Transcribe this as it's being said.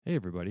Hey,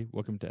 everybody.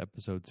 Welcome to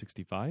episode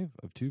 65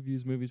 of Two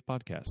Views Movies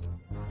Podcast.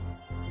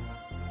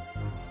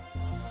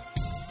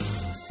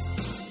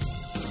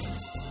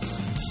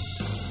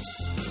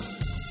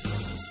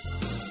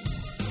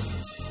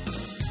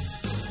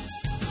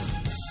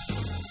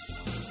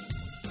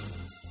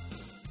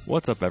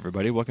 What's up,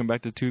 everybody? Welcome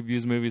back to Two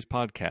Views Movies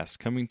Podcast,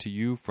 coming to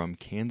you from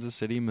Kansas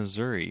City,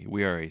 Missouri.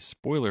 We are a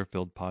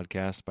spoiler-filled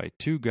podcast by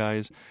two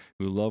guys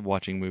who love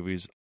watching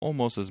movies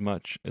almost as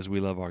much as we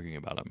love arguing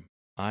about them.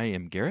 I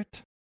am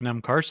Garrett. And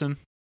I'm Carson.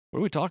 What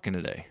are we talking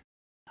today?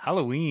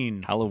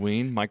 Halloween.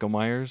 Halloween, Michael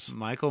Myers.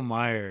 Michael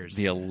Myers.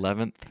 The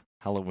 11th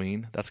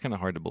Halloween. That's kind of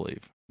hard to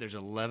believe. There's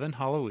 11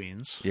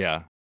 Halloweens.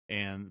 Yeah.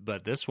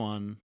 But this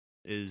one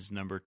is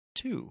number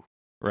 2.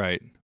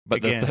 Right. But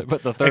Again.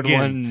 the third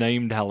one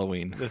named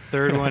Halloween. The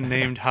third one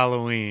named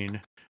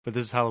Halloween. But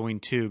this is Halloween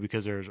 2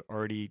 because there's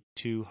already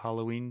 2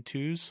 Halloween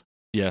 2s.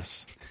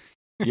 Yes.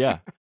 Yeah.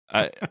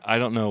 I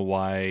don't know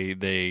why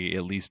they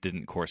at least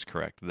didn't course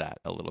correct that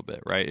a little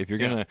bit, right? If you're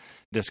going to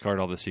discard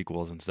all the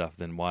sequels and stuff,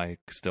 then why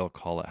still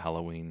call it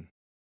Halloween?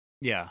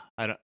 Yeah,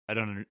 I don't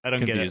get it.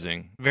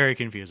 Confusing. Very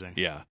confusing.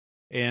 Yeah.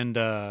 And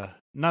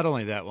not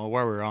only that, well,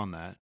 while we're on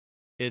that,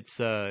 it's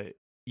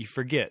you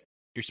forget.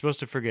 You're supposed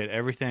to forget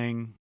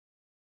everything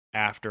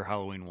after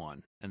Halloween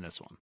 1 in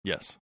this one.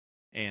 Yes.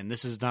 And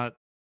this is not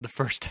the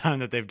first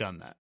time that they've done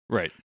that.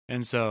 Right.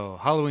 And so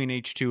Halloween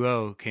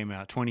H2O came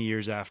out 20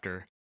 years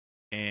after,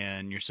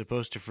 and you're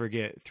supposed to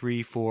forget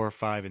 3, 4,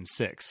 5, and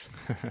 6.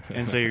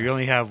 And so you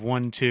only have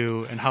 1,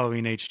 2, and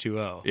Halloween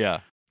H2O. Yeah.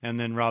 And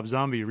then Rob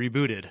Zombie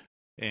rebooted,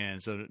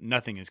 and so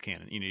nothing is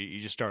canon. You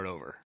just start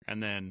over.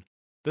 And then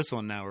this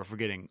one now we're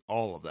forgetting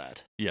all of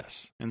that.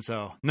 Yes. And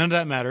so none of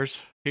that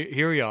matters.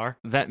 Here we are.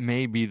 That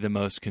may be the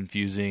most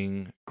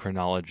confusing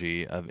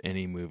chronology of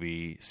any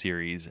movie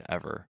series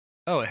ever.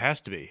 Oh, it has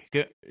to be.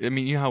 Good. I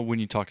mean, you know how when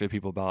you talk to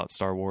people about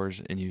Star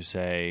Wars and you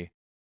say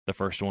the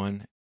first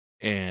one,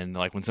 and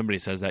like when somebody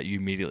says that, you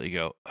immediately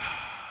go,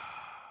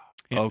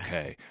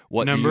 okay,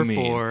 what Number do you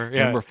mean? 4.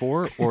 Yeah. Number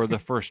 4 or the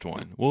first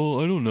one?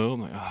 Well, I don't know.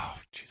 I'm like, oh,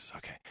 Jesus,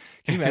 okay.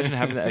 Can you imagine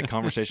having that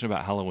conversation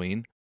about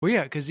Halloween? Well,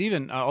 yeah, because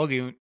even I'll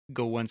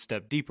go one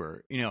step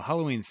deeper.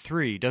 Halloween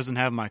 3 doesn't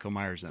have Michael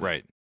Myers in it.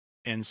 Right.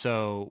 And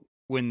so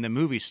when the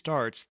movie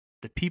starts,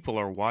 the people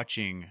are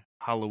watching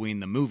Halloween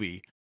the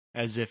movie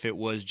as if it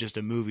was just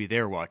a movie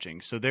they're watching.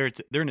 So they're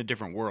in a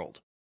different world.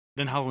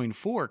 Then Halloween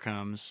 4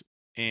 comes,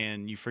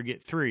 and you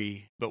forget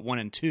 3, but 1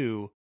 and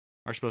 2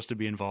 are supposed to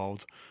be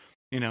involved.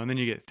 And then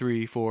you get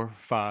 3, 4,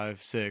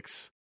 5,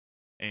 6,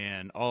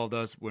 and all of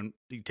those when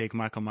you take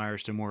Michael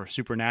Myers to a more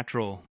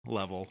supernatural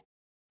level,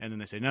 and then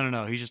they say,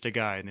 no, he's just a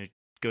guy, and they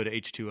go to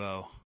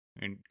H2O,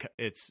 and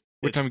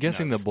Which I'm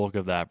guessing nuts. the bulk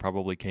of that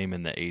probably came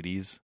in the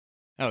 80s.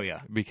 Oh,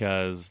 yeah.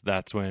 Because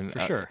that's when... For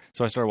sure.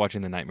 So I started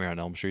watching The Nightmare on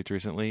Elm Street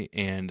recently,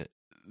 and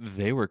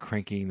they were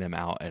cranking them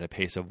out at a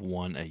pace of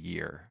 1 a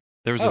year.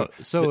 There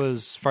was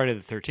was Friday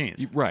the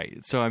 13th. Right.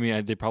 So, I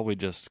mean, they probably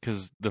just...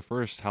 Because the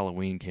first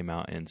Halloween came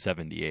out in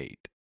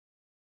 78,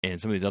 and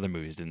some of these other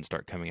movies didn't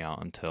start coming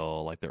out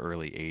until, like, the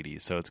early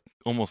 80s. So it's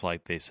almost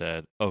like they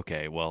said,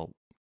 okay, well,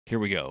 here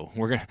we go.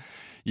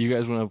 You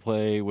guys want to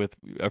play with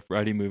a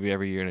Freddy movie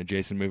every year and a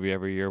Jason movie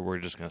every year? We're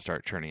just going to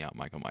start churning out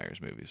Michael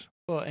Myers movies.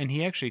 Well, and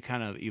he actually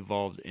kind of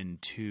evolved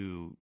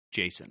into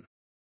Jason.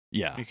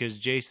 Yeah. Because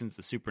Jason's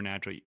the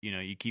supernatural.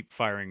 You keep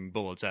firing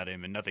bullets at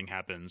him and nothing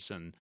happens.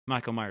 And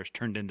Michael Myers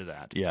turned into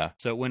that. Yeah.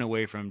 So it went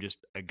away from just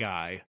a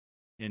guy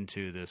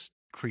into this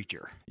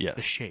creature. Yes.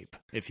 The shape,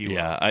 if you will.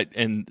 Yeah.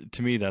 And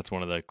to me, that's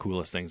one of the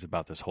coolest things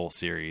about this whole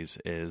series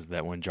is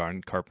that when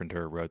John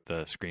Carpenter wrote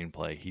the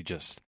screenplay,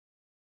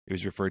 it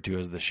was referred to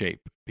as the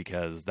shape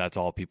because that's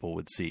all people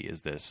would see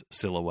is this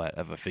silhouette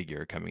of a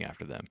figure coming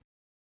after them.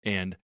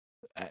 And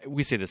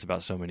we say this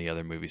about so many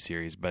other movie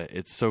series, but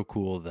it's so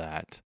cool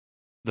that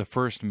the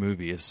first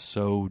movie is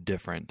so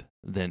different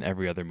than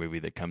every other movie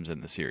that comes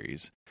in the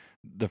series.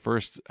 The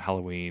first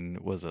Halloween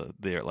was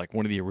like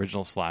one of the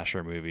original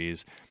slasher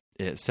movies.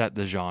 It set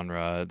the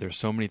genre. There's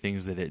so many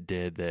things that it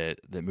did that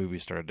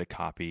movies started to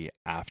copy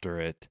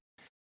after it.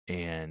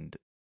 And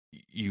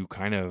you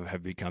kind of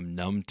have become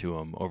numb to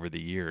them over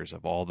the years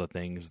of all the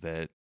things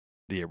that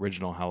the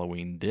original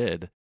Halloween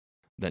did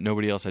that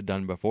nobody else had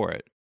done before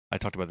it. I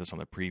talked about this on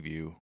the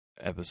preview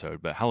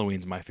episode, but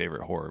Halloween's my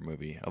favorite horror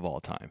movie of all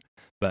time.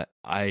 But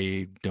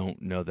I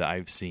don't know that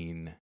I've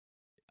seen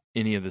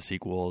any of the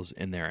sequels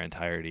in their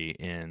entirety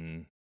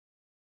in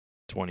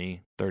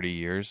 20, 30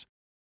 years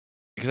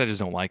because I just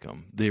don't like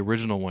them. The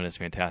original one is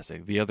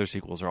fantastic. The other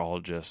sequels are all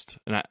just,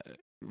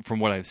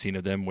 from what I've seen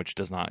of them, which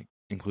does not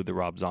include the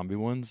Rob Zombie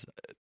ones,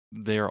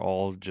 they're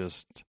all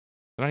just,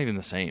 they're not even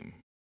the same.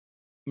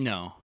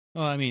 No.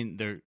 Well, I mean,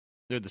 they're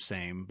the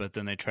same, but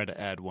then they try to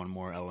add one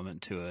more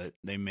element to it.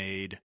 They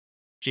made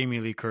Jamie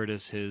Lee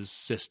Curtis his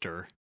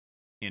sister,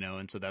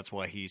 and so that's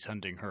why he's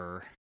hunting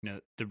her,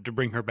 to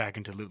bring her back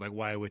into loop. Like,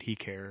 why would he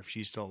care if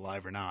she's still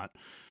alive or not?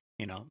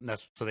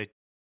 So they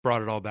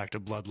brought it all back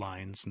to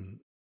bloodlines. And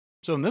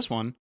so in this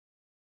one,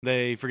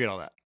 they forget all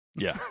that.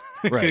 Yeah,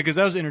 right. Because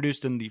that was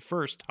introduced in the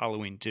first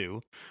Halloween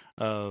 2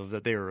 of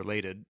that they were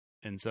related.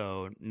 And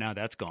so now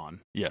that's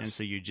gone. Yes. And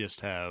so you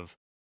just have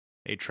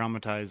a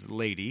traumatized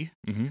lady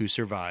Mhm. who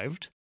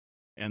survived,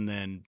 and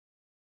then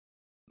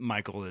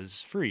Michael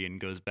is free and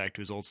goes back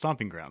to his old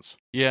stomping grounds.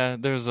 Yeah,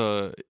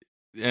 and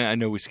I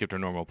know we skipped our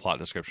normal plot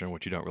description,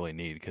 which you don't really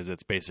need because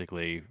it's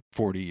basically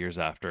 40 years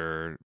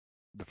after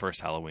the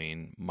first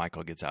Halloween,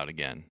 Michael gets out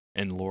again.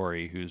 And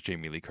Laurie, who's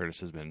Jamie Lee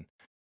Curtis, has been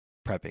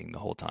prepping the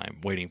whole time,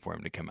 waiting for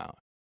him to come out.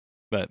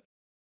 But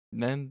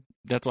then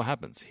that's what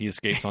happens. He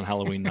escapes on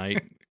Halloween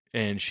night,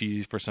 and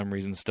she, for some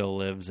reason, still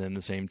lives in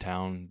the same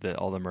town that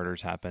all the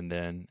murders happened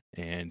in.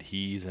 And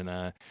he's in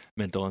a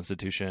mental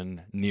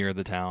institution near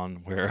the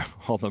town where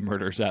all the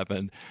murders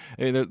happened.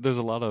 I mean, there's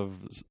a lot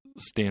of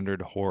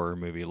standard horror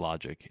movie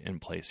logic in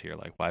place here.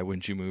 Like, why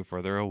wouldn't you move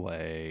further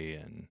away?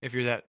 And If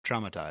you're that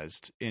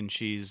traumatized, and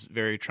she's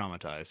very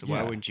traumatized, why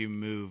Yeah. wouldn't you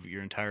move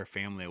your entire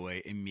family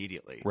away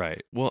immediately?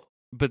 right. Well,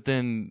 but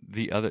then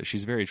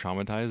she's very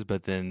traumatized,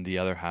 but then the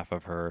other half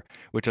of her,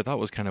 which I thought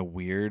was kind of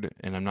weird,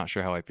 and I'm not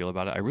sure how I feel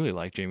about it. I really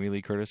like Jamie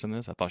Lee Curtis in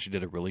this. I thought she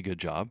did a really good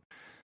job.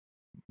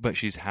 But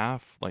she's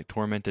half like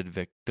tormented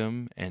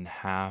victim and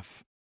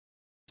half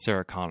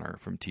Sarah Connor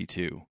from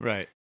T2.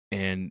 Right.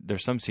 And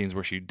there's some scenes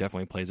where she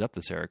definitely plays up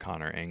the Sarah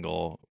Connor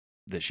angle,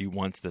 that she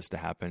wants this to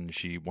happen.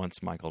 She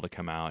wants Michael to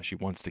come out. She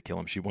wants to kill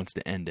him. She wants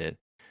to end it.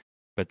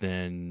 But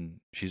then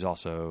she's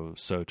also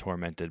so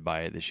tormented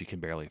by it that she can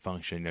barely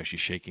function. You know, she's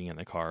shaking in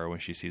the car when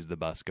she sees the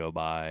bus go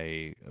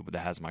by that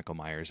has Michael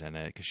Myers in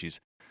it because she's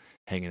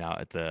hanging out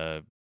at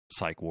the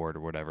psych ward or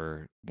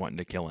whatever, wanting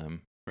to kill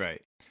him.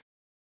 Right.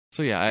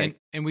 So yeah,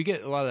 And we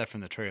get a lot of that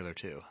from the trailer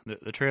too.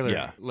 The trailer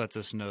Yeah. lets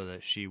us know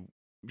that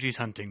she's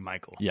hunting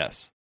Michael.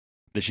 yes,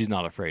 that she's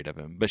not afraid of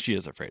him, but she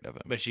is afraid of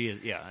him. But she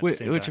is, yeah. At Which,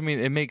 the same time. I mean,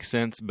 it makes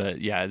sense,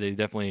 but yeah, they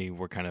definitely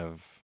were kind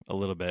of a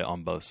little bit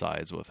on both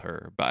sides with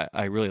her. But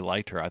I really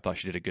liked her. I thought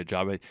she did a good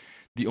job.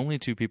 The only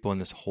two people in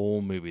this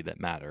whole movie that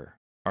matter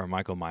are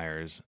Michael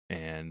Myers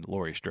and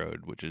Laurie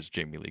Strode, which is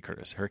Jamie Lee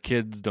Curtis. Her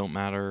kids don't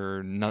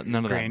matter. None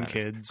of that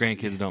matters.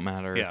 Grandkids don't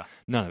matter. Yeah.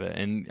 None of it.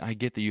 And I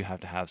get that you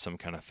have to have some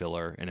kind of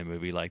filler in a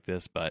movie like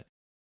this, but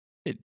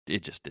it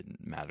just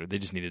didn't matter. They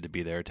just needed to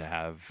be there to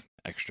have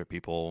extra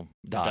people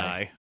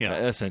die. Yeah.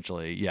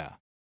 Essentially, yeah.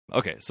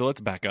 Okay, so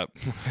let's back up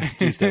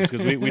 2 steps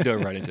because we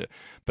dove right into it.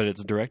 But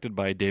it's directed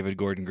by David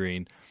Gordon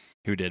Green,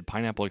 who did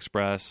Pineapple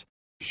Express,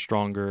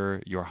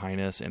 Stronger, Your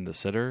Highness, and The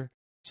Sitter.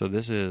 So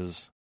this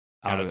is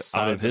out of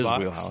Outside the his box,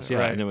 wheelhouse. Yeah,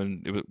 right.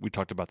 and then we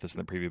talked about this in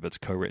the preview, but it's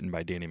co-written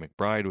by Danny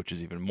McBride, which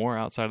is even more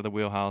outside of the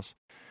wheelhouse.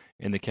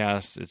 In the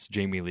cast, it's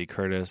Jamie Lee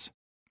Curtis,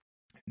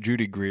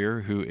 Judy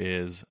Greer, who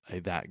is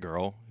that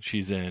girl.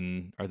 She's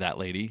in, or that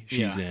lady.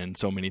 She's in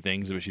so many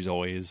things, but she's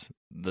always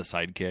the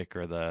sidekick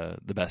or the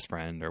best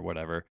friend or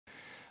whatever.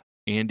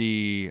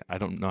 Andy, I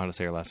don't know how to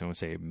say her last name. I would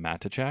say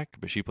Matichak,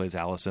 but she plays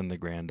Allison, the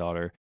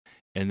granddaughter.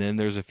 And then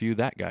there's a few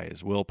that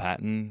guys. Will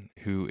Patton,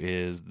 who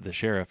is the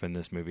sheriff in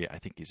this movie. I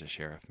think he's a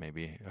sheriff,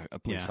 maybe a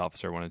police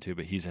officer, 1 and 2,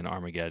 but he's in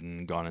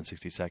Armageddon, Gone in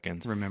 60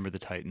 Seconds. Remember the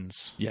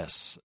Titans.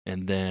 Yes,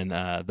 and then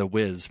the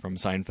Wiz from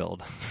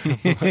Seinfeld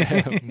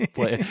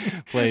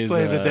plays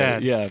the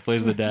dad. Yeah,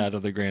 plays the dad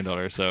of the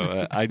granddaughter.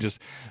 So I just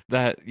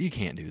you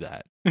can't do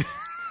that.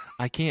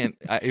 I can't.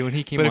 When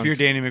he came, But on, if you're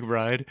Danny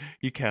McBride,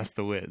 you cast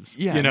the Wiz.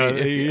 yeah, You know, I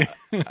mean,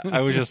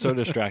 I was just so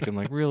distracted. I'm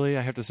like, really?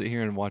 I have to sit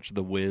here and watch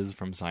the Wiz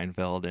from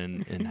Seinfeld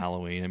in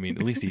Halloween. I mean,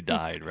 at least he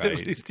died, right?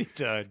 At least he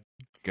died.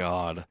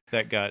 God,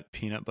 That got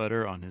peanut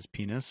butter on his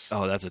penis.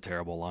 oh, that's a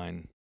terrible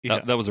line. Yeah.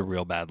 That was a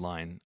real bad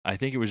line. I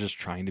think it was just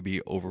trying to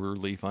be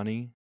overly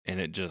funny, and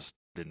it just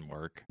didn't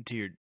work.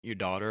 To your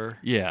daughter.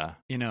 Yeah.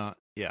 You know,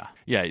 yeah.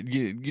 Yeah,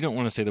 you don't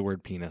want to say the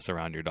word penis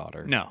around your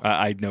daughter. No.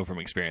 I know from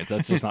experience.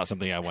 That's just not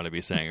something I want to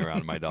be saying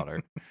around my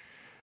daughter.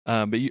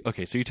 But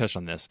so you touched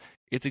on this.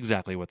 It's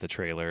exactly what the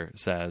trailer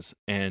says,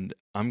 and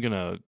I'm going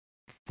to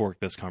fork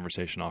this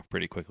conversation off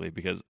pretty quickly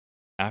because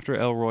after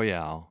El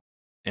Royale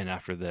and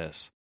after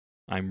this,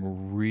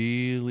 I'm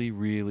really,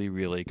 really,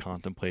 really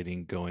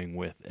contemplating going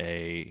with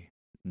a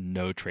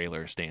no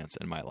trailer stance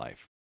in my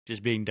life.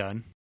 Just being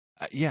done.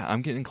 Yeah,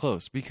 I'm getting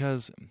close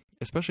because,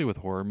 especially with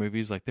horror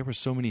movies, like there were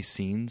so many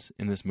scenes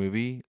in this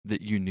movie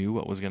that you knew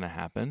what was going to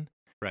happen,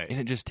 Right. and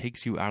it just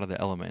takes you out of the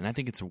element. And I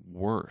think it's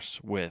worse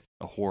with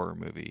a horror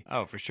movie.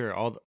 Oh, for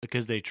sure.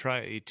 Because they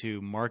try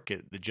to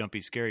market the jumpy,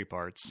 scary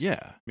parts.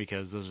 Yeah,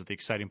 Because those are the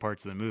exciting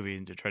parts of the movie,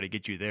 and to try to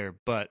get you there.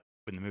 But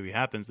when the movie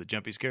happens, the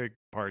jumpy, scary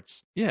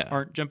parts yeah,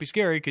 aren't jumpy,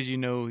 scary because you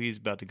know he's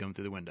about to come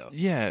through the window.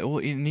 yeah. Well,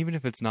 and even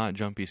if it's not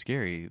jumpy,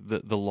 scary,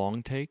 the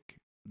long take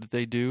that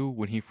they do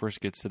when he first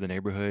gets to the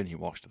neighborhood, he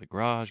walks to the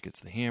garage, gets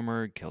the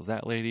hammer, kills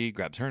that lady,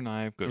 grabs her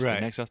knife, goes to Right.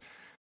 the next house.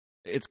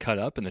 It's cut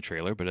up in the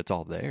trailer, but it's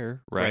all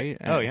there, right?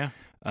 Oh yeah.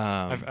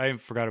 I I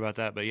forgot about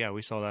that, but yeah,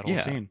 we saw that whole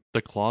scene.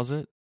 The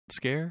closet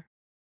scare,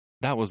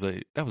 that was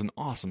an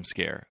awesome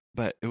scare,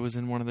 but it was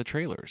in one of the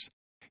trailers.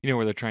 You know,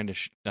 where they're trying to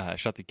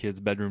shut the kid's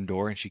bedroom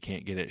door and she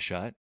can't get it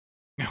shut.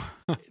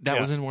 That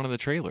was in one of the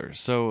trailers.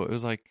 So it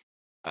was like,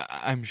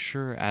 I'm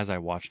sure as I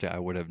watched it, I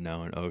would have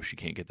known, oh, she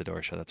can't get the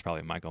door shut. That's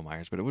probably Michael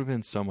Myers, but it would have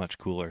been so much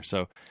cooler.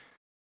 So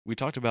we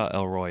talked about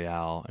El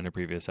Royale in a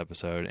previous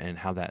episode and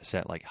how that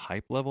set like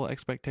hype level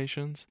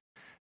expectations.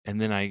 And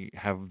then I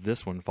have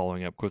this one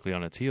following up quickly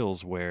on its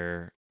heels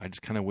where I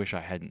just kind of wish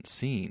I hadn't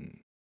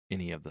seen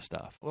any of the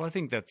stuff. Well, I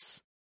think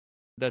that's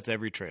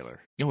every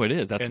trailer. Oh, it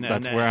is. That's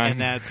where I'm.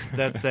 And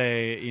that's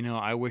a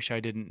I wish I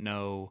didn't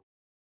know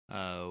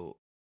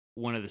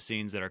one of the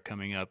scenes that are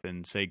coming up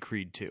in say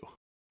Creed 2.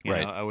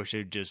 Right. I wish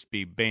it'd just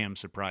be bam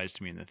surprise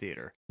to me in the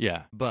theater.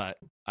 Yeah. But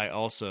I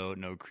also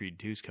know Creed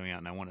 2 is coming out,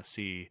 and I want to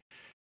see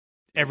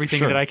everything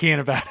Sure. that I can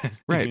about it.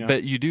 Right,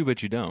 but you do,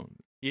 but you don't.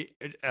 Yeah,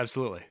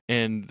 absolutely.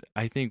 And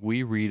I think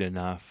we read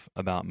enough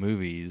about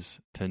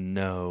movies to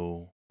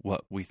know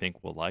what we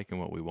think we'll like and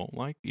what we won't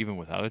like, even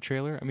without a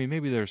trailer. I mean,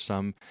 maybe there's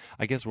some.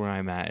 I guess where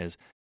I'm at is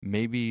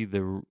maybe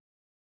the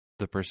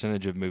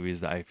percentage of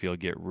movies that I feel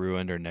get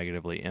ruined or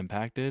negatively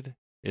impacted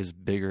is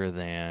bigger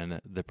than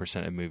the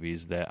percent of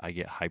movies that I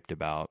get hyped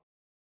about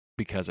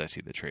because I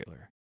see the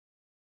trailer.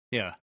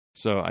 Yeah.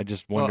 So I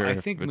just wonder I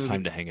if think it's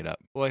time to hang it up.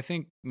 Well, I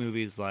think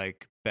movies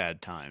like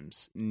Bad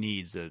Times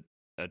needs a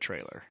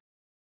trailer,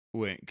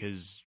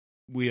 because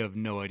we have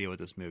no idea what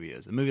this movie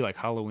is. A movie like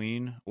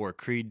Halloween or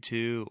Creed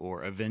 2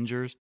 or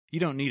Avengers, you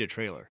don't need a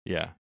trailer.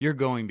 Yeah. You're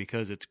going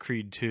because it's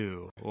Creed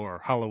 2 or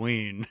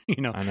Halloween.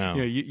 I know.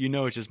 You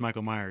know it's just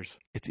Michael Myers.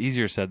 It's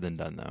easier said than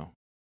done, though.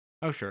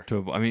 Oh, sure.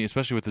 I mean,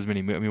 especially with as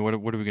many. I mean, what are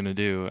we going to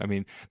do? I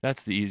mean,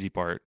 that's the easy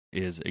part,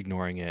 is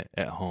ignoring it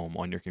at home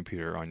on your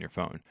computer or on your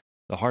phone.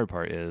 The hard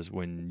part is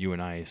when you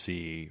and I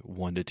see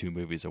 1 to 2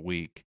 movies a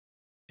week.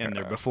 And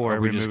they're before are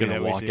every we just movie going to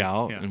that we walk see.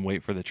 out Yeah. and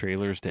wait for the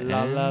trailers to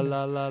La end? la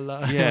la la la.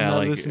 Yeah, I'm not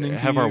like listening to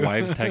have our you.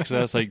 wives text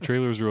us like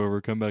trailers are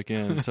over, come back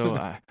in. So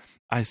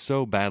I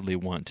so badly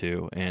want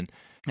to, and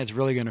It's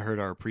really going to hurt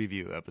our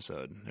preview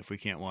episode if we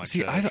can't watch.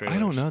 see, I don't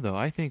trailers. know though.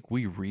 I think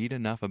we read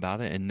enough about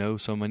it and know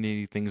so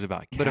many things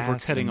about cast But if we're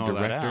cutting and all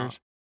that directors. out,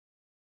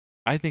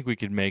 I think we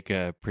could make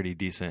a pretty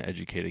decent,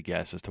 educated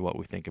guess as to what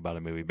we think about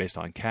a movie based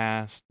on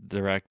cast,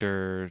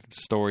 director,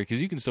 story,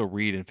 because you can still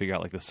read and figure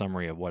out like the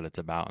summary of what it's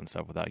about and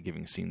stuff without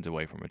giving scenes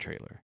away from a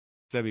trailer.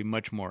 I'd be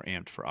much more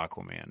amped for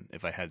Aquaman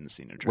if I hadn't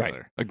seen a trailer.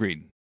 Right.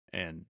 Agreed.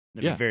 And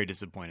I'd Yeah. be very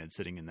disappointed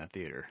sitting in that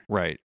theater,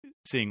 Right.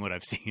 seeing what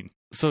I've seen.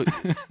 So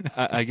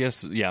I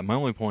guess, yeah, my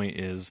only point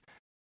is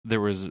there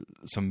was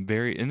and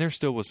there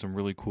still was some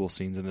really cool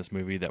scenes in this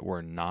movie that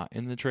were not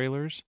in the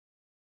trailers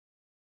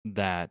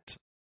that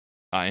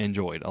I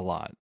enjoyed a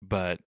lot,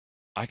 but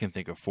I can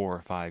think of 4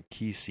 or 5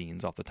 key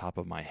scenes off the top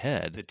of my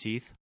head. The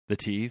teeth. The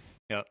teeth,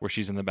 Yep. where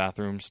she's in the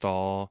bathroom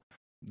stall,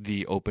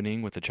 the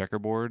opening with the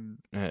checkerboard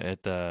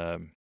at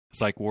the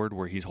psych ward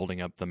where he's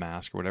holding up the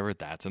mask or whatever,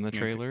 that's in the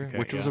trailer, Okay,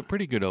 which was a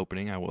pretty good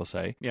opening, I will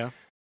say. Yeah.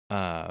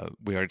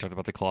 We already talked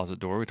about the closet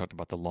door. We talked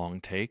about the long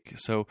take.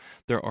 So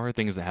there are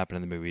things that happen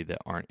in the movie that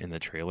aren't in the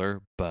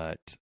trailer, but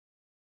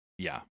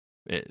yeah,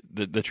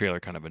 the trailer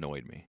kind of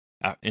annoyed me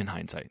in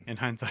hindsight. In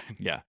hindsight.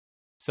 Yeah.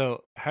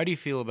 So, how do you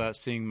feel about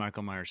seeing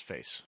Michael Myers'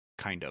 face?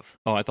 Kind of.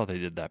 Oh, I thought they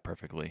did that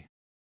perfectly.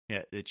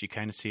 Yeah, that you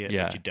kind of see it,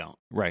 Yeah. but you don't.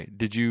 Right.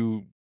 Did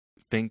you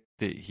think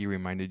that he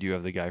reminded you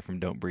of the guy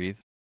from Don't Breathe?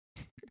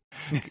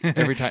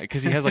 Every time,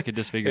 because he has like a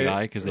disfigured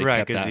eye because they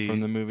kept that from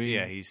the movie.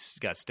 Yeah, he's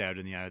got stabbed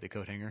in the eye with a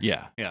coat hanger.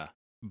 Yeah. Yeah.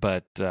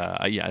 But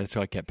yeah, that's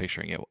what I kept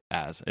picturing it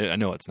as. I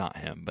know it's not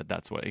him, but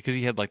that's what, because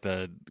he had like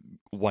the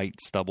white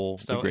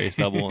stubble, the gray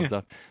stubble and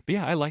stuff. But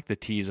yeah, I like the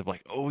tease of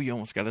like, oh, you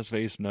almost got his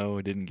face. No,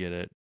 I didn't get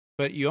it.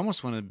 But you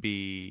almost want him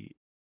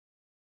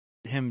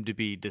to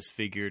be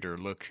disfigured or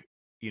look,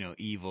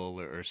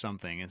 evil or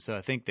something. And so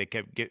I think they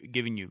kept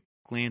giving you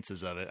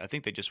glances of it. I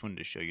think they just wanted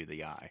to show you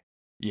the eye.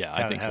 Yeah,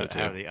 I think so too.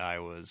 How the eye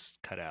was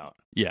cut out.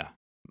 Yeah.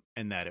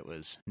 And that it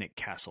was Nick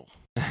Castle.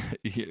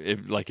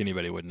 Like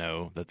anybody would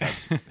know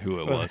that's who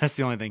it Well, was. That's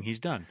the only thing he's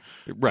done.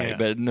 Right, Yeah.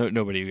 but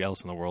nobody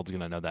else in the world's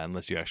going to know that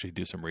unless you actually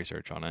do some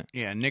research on it.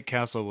 Yeah, Nick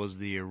Castle was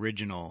the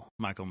original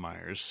Michael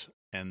Myers.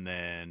 And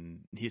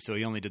then he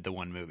only did the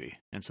one movie.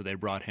 And so they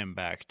brought him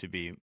back to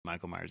be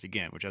Michael Myers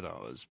again, which I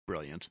thought was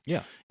brilliant.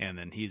 Yeah. And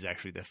then he's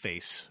actually the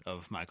face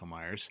of Michael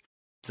Myers.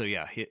 So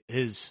yeah,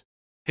 his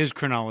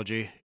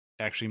chronology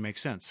actually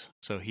makes sense.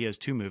 So he has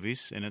 2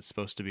 movies, and it's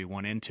supposed to be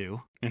 1 and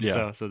 2. And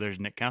Yeah. so there's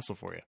Nick Castle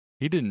for you.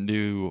 He didn't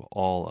do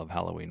all of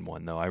Halloween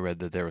 1, though. I read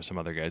that there were some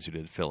other guys who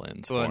did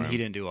fill-ins Well, for and him. he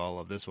didn't do all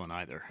of this one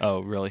either.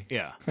 Oh, really?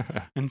 Yeah.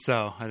 And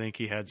so I think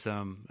he had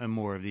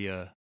more of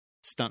the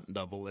stunt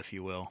double, if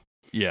you will.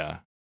 Yeah.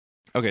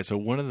 Okay, so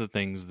one of the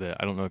things that,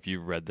 I don't know if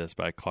you've read this,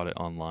 but I caught it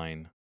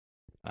online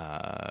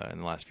in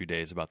the last few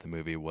days about the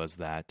movie, was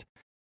that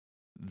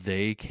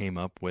they came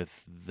up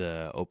with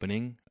the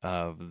opening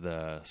of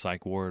the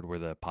psych ward where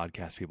the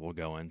podcast people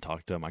go and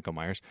talk to Michael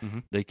Myers. Mm-hmm.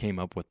 They came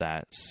up with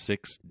that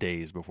 6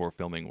 days before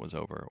filming was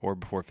over, or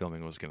before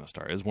filming was going to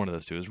start. It was one of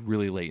those two. It was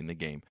really late in the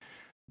game.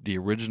 The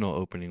original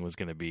opening was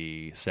going to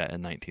be set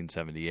in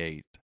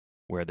 1978,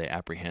 where they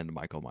apprehend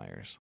Michael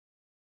Myers.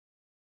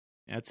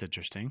 That's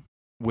interesting.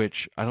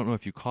 Which, I don't know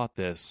if you caught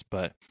this,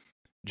 but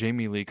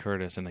Jamie Lee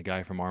Curtis and the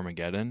guy from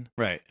Armageddon,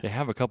 Right. they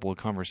have a couple of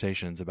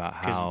conversations about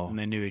how... And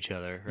they knew each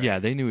other. Right? Yeah,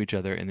 they knew each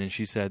other, and then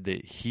she said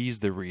that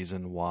he's the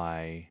reason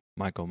why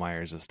Michael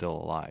Myers is still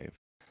alive.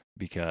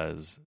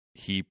 because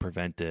he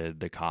prevented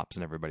the cops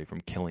and everybody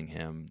from killing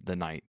him the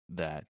night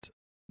that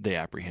they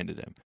apprehended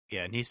him.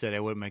 Yeah, and he said I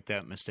wouldn't make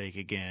that mistake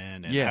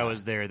again. And Yeah. I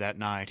was there that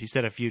night. He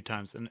said a few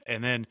times.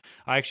 And then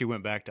I actually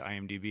went back to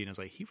IMDb and I was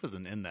like, he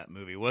wasn't in that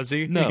movie, was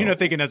he? No.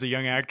 Thinking as a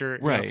young actor,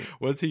 Right.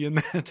 was he in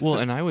that? Well,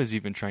 and I was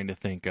even trying to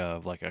think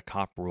of like a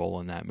cop role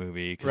in that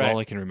movie because Right. all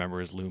I can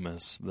remember is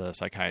Loomis, the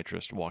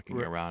psychiatrist, walking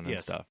Right. around and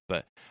Yes. stuff.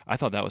 But I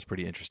thought that was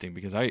pretty interesting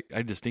because I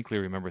distinctly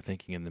remember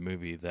thinking in the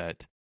movie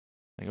that,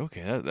 like,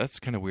 okay, that's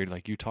kind of weird.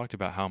 Like, you talked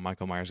about how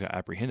Michael Myers got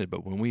apprehended,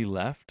 but when we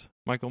left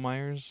Michael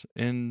Myers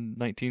in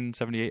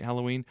 1978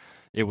 Halloween,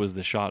 it was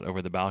the shot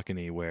over the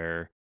balcony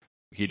where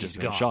he just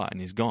been gone. shot and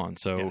he's gone.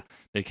 So Yeah.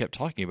 they kept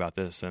talking about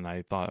this, and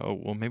I thought, oh,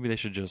 well, maybe they'll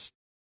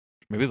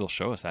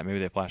show us that. Maybe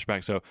they flash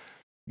back. So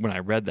when I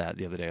read that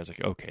the other day, I was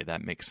like, okay,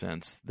 that makes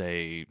sense.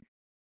 They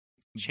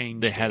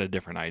had a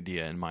different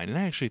idea in mind. And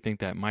I actually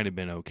think that might have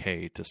been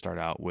okay to start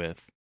out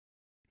with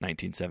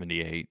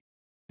 1978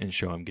 and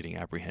show him getting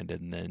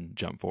apprehended and then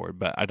jump forward.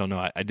 But I don't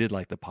know. I did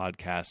like the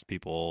podcast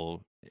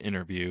people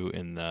interview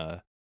in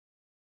the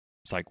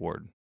psych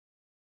ward.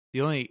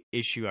 The only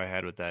issue I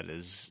had with that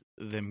is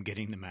them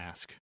getting the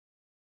mask.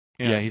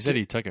 Yeah, he said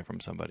he took it from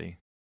somebody.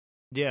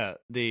 Yeah,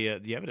 the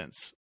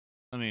evidence.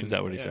 I mean, Is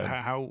that what he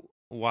said?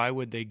 Why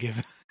would they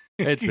give?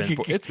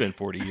 It's been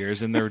 40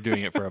 years, and they're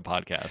doing it for a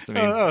podcast.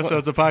 I mean, so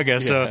it's a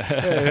podcast.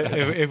 Yeah.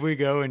 So if we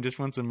go and just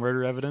want some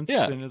murder evidence,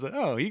 Yeah. and it's like,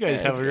 oh, you guys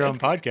Yeah, have your own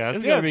podcast.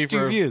 it's Yeah, gotta it's be 2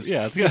 for- views.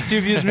 yeah, it's It's 2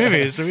 views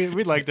movies. So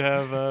we'd like to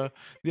have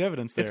the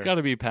evidence there. it's got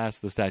to be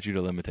past the statute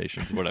of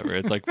limitations, whatever.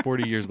 It's like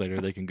 40 years later,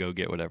 they can go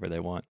get whatever they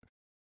want.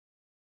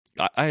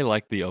 I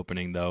like the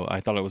opening, though. I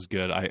thought it was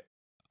good.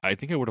 I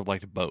think I would have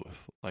liked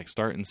both. Like,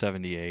 start in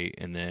 78,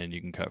 and then you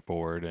can cut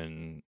forward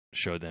and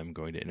show them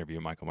going to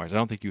interview Michael Myers. I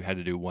don't think you had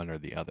to do one or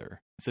the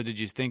other. So did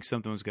you think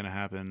something was going to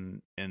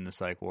happen in the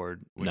psych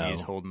ward when No.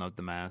 he's holding up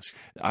the mask?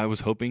 I was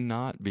hoping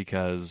not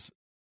because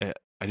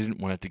I didn't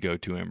want it to go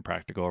too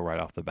impractical right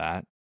off the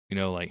bat. You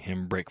know, like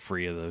him break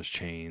free of those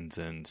chains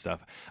and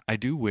stuff. I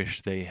do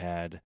wish they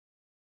had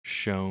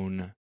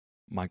shown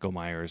Michael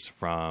Myers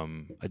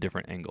from a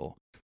different angle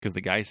because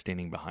the guy's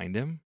standing behind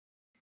him.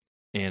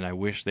 And I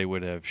wish they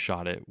would have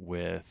shot it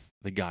with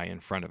the guy in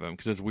front of him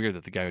because it's weird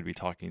that the guy would be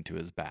talking to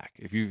his back.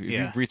 If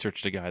you've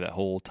researched a guy that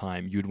whole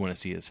time, you'd want to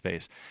see his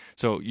face.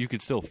 So you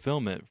could still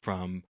film it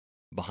from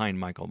behind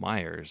Michael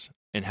Myers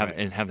and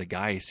have the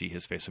guy see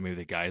his face. So maybe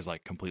the guy's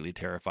like completely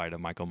terrified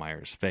of Michael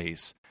Myers'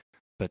 face,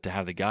 but to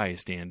have the guy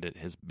stand at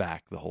his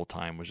back the whole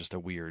time was just a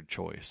weird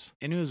choice.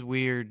 And it was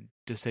weird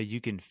to say you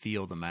can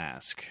feel the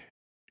mask.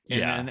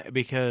 And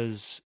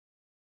because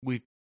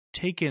we've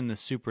taken the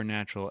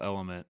supernatural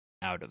element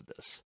out of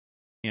this.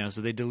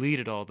 So they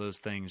deleted all those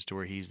things to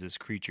where he's this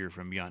creature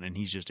from beyond and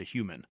he's just a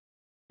human.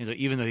 And so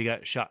even though he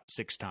got shot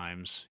 6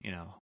 times,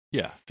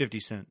 50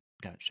 Cent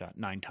got shot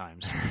 9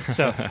 times.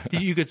 So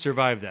you could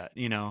survive that,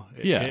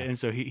 Yeah. And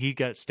so he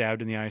got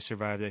stabbed in the eye,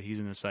 survived that. He's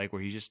in the psych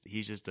where he's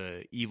just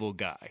a evil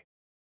guy.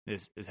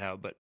 This is how,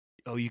 but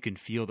you can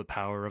feel the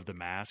power of the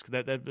mask.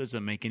 That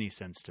doesn't make any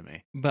sense to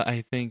me. But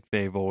I think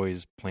they've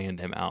always planned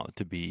him out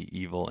to be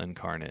evil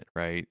incarnate,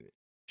 right?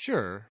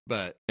 Sure,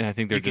 but And I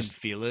think they're you just can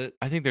feel it.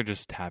 I think they're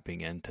just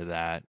tapping into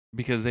that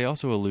because they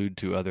also allude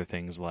to other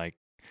things like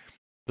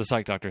the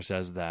psych doctor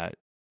says that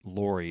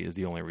Laurie is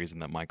the only reason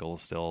that Michael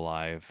is still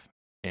alive,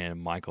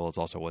 and Michael is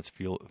also what's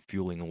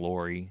fueling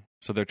Laurie.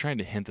 So they're trying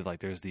to hint that like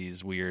there's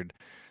these weird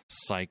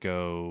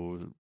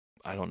psycho,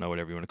 I don't know,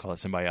 whatever you want to call it,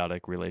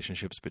 symbiotic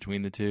relationships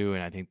between the two,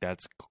 and I think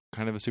that's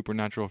kind of a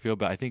supernatural feel.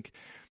 But I think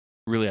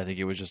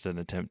it was just an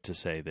attempt to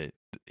say that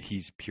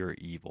he's pure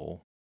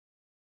evil.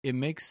 It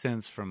makes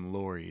sense from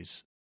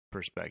Laurie's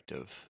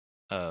perspective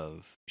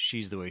of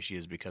she's the way she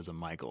is because of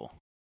Michael.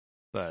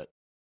 But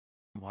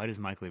why does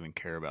Michael even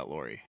care about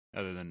Laurie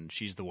other than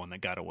she's the one that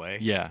got away?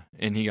 Yeah,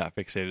 and he got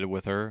fixated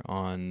with her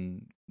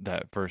on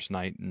that first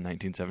night in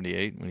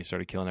 1978 when he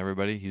started killing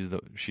everybody.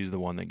 She's the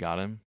one that got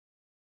him,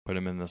 put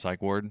him in the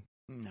psych ward.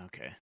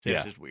 Okay, so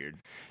it's just weird.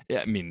 Yeah,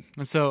 I mean,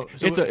 so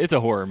it's a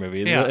horror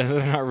movie. Yeah.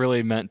 They're not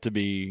really meant to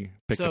be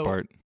picked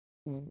apart.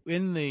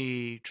 In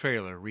the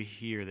trailer, we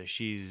hear that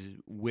she's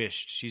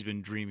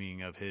been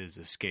dreaming of his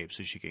escape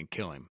so she can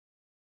kill him.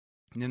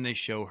 And then they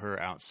show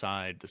her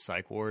outside the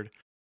psych ward,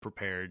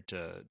 prepared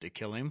to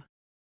kill him.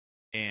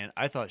 And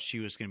I thought she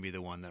was going to be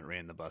the one that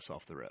ran the bus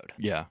off the road.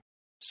 Yeah.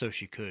 So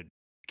she could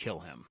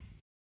kill him.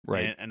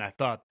 Right. And I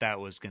thought that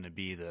was going to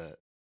be the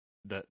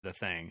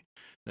thing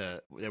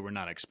that were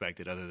not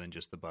expected other than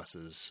just the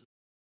buses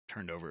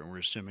turned over. And we're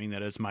assuming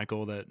that it's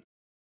Michael that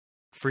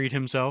freed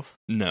himself.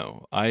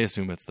 No, I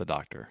assume it's the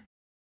doctor.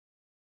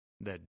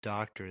 The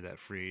doctor that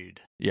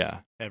freed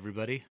I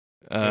everybody.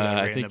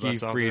 think he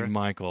freed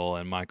Michael,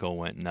 and Michael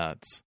went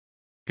nuts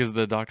because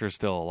the doctor's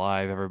still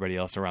alive. Everybody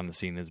else around the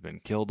scene has been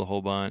killed a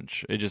whole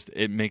bunch.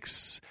 It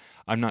makes.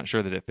 I'm not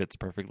sure that it fits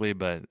perfectly,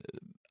 but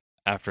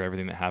after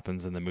everything that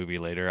happens in the movie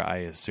later, I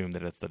assume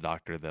that it's the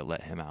doctor that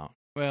let him out.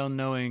 Well,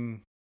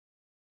 knowing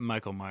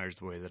Michael Myers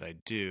the way that I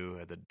do,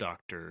 had the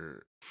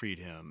doctor freed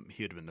him,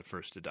 he would have been the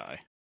first to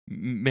die.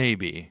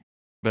 Maybe.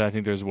 But I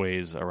think there's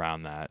ways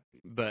around that.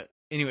 But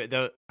anyway,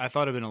 though, I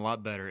thought it'd been a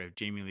lot better if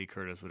Jamie Lee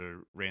Curtis would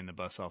have ran the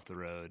bus off the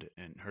road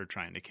and her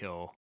trying to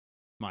kill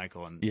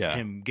Michael and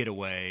him get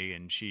away,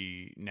 and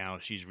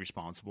she's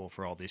responsible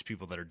for all these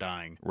people that are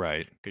dying,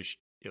 right? Because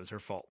it was her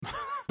fault.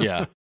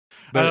 Yeah,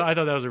 but I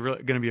thought that was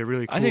going to be a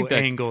really cool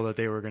angle that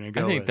they were going to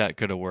go. I think that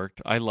could have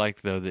worked. I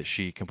liked though that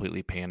she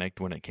completely panicked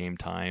when it came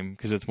time,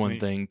 because it's one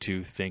thing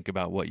to think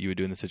about what you would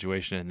do in the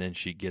situation, and then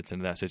she gets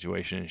into that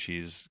situation and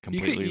she's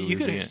completely losing it. You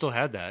could have still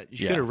had that.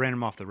 You could have ran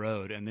him off the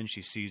road, and then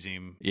she sees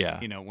him. Yeah,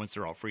 once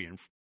they're all free and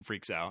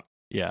freaks out.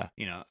 Yeah,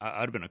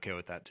 I'd have been okay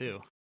with that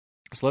too.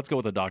 So let's go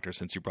with the doctor,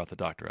 since you brought the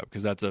doctor up,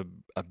 because that's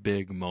a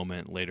big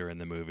moment later in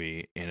the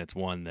movie, and it's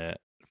one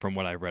that, from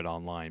what I read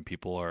online,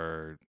 people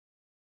are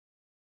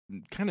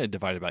kind of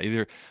divided about.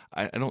 Either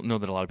I don't know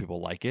that a lot of people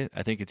like it.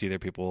 I think it's either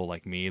people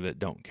like me that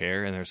don't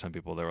care, and there's some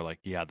people that were like,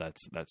 yeah,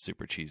 that's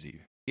super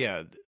cheesy.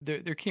 Yeah,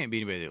 there can't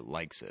be anybody that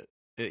likes it.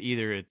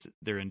 Either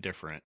they're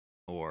indifferent,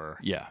 or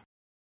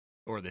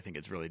they think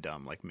it's really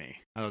dumb, like me.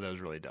 I thought that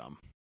was really dumb.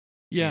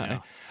 Yeah,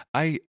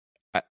 I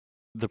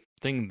the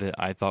thing that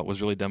I thought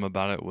was really dumb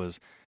about it was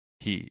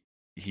he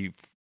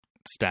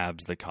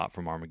stabs the cop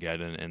from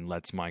Armageddon and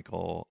lets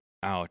Michael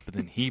out, but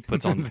then he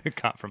puts on the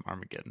cop from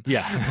Armageddon.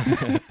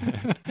 Yeah.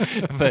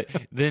 But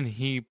then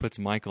he puts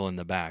Michael in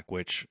the back,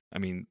 which, I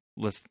mean,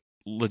 let's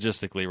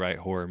logistically, right,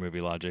 horror movie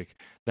logic,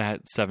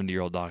 that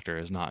 70-year-old doctor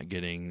is not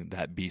getting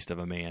that beast of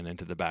a man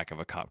into the back of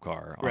a cop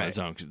car on his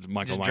own, because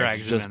Michael Myers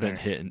has just been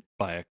hit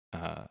by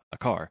a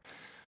car.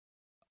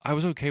 I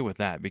was okay with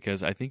that,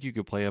 because I think you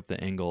could play up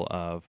the angle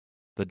of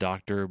the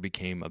doctor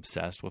became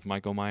obsessed with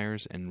Michael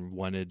Myers and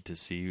wanted to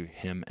see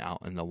him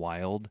out in the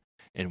wild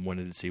and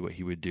wanted to see what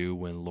he would do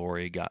when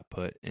Laurie got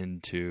put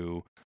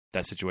into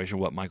that situation,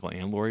 what Michael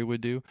and Laurie would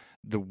do.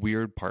 The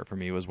weird part for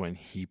me was when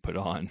he put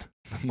on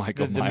the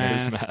Michael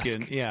Myers mask.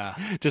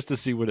 And, just to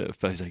see what it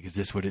feels like. Is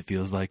this what it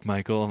feels like,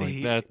 Michael? I'm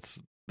like,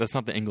 that's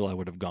not the angle I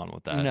would have gone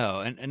with that.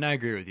 No, and I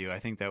agree with you. I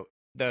think that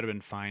would have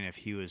been fine if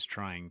he was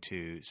trying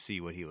to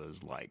see what he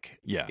was like.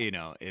 Yeah.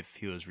 If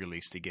he was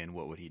released again,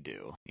 what would he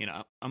do?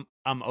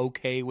 I'm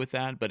okay with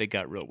that, but it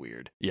got real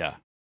weird. Yeah.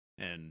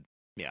 And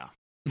yeah.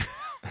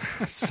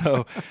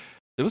 So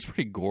it was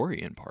pretty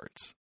gory in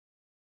parts.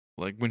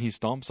 Like when he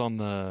stomps on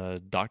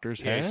the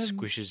doctor's head. He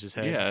squishes his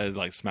head. Yeah, it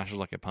like smashes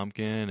like a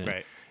pumpkin. And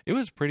right. It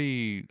was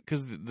pretty,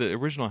 because the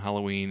original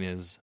Halloween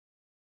is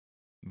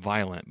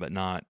violent, but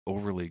not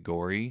overly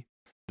gory.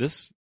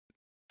 This,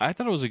 I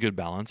thought it was a good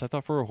balance. I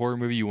thought for a horror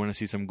movie, you want to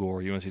see some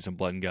gore, you want to see some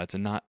blood and guts,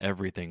 and not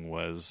everything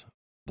was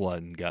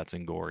blood and guts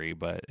and gory,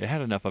 but it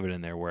had enough of it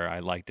in there where I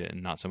liked it,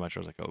 and not so much I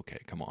was like, okay,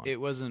 come on. It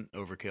wasn't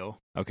overkill.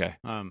 Okay.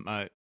 I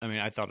mean,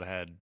 I thought it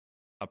had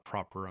a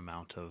proper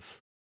amount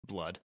of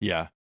blood.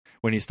 Yeah.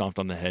 When he stomped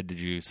on the head, did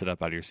you sit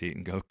up out of your seat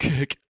and go,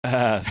 kick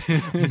ass,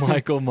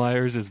 Michael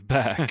Myers is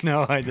back?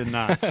 No, I did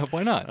not.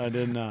 Why not? I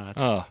did not.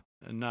 Oh.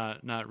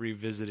 Not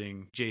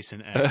revisiting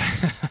Jason X.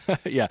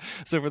 Yeah.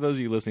 So for those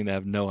of you listening that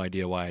have no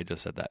idea why I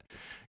just said that,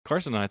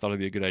 Carson and I thought it'd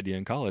be a good idea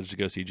in college to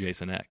go see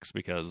Jason X,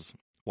 because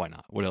why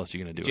not? What else are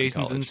you going to do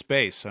Jason's in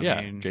space. I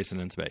mean, Jason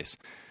in space.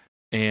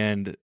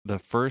 And the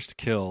first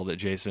kill that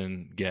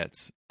Jason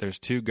gets, there's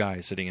two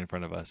guys sitting in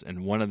front of us,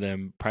 and one of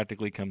them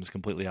practically comes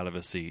completely out of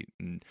his seat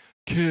and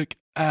kick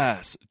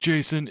ass,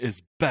 Jason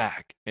is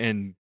back.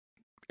 And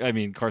I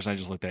mean, Carson and I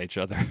just looked at each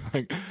other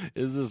like,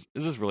 is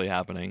this really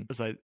happening? It's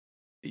like,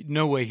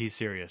 no way he's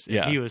serious.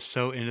 Yeah. He was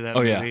so into that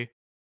movie. Yeah.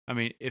 I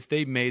mean, if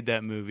they made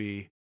that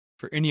movie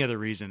for any other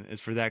reason,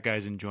 it's for that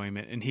guy's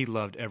enjoyment, and he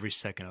loved every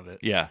second of it.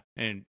 Yeah.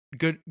 And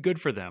good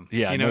for them.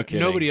 Yeah, no kidding.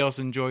 Nobody else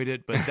enjoyed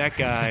it, but that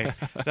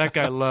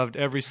guy loved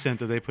every cent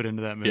that they put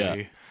into that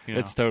movie. Yeah.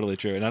 It's totally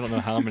true. And I don't know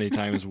how many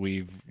times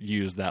we've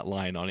used that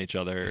line on each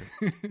other,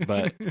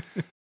 but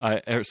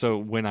so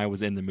when I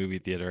was in the movie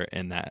theater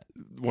and that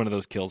one of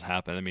those kills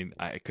happened, I mean,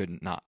 I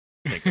couldn't not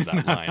think of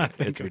that line.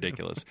 It's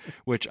ridiculous.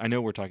 Which I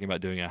know we're talking about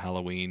doing a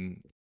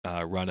Halloween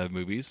run of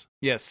movies.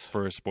 Yes.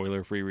 For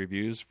spoiler-free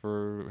reviews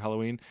for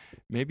Halloween.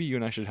 Maybe you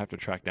and I should have to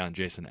track down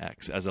Jason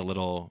X as a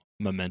little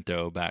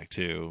memento back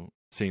to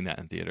seeing that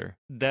in theater.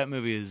 That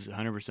movie is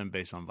 100%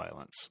 based on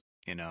violence.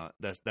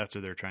 That's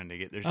what they're trying to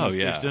get.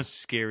 There's no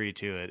scary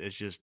to it. It's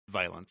just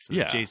violence.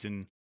 Yeah.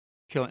 Jason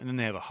killing, and then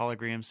they have a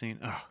hologram scene.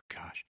 Oh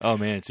gosh. Oh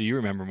man, so you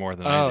remember more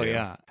than I do. Oh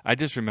yeah. I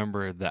just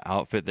remember the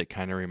outfit that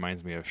kind of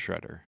reminds me of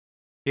Shredder.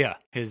 Yeah,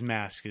 his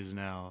mask is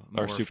now morphed.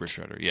 Or Super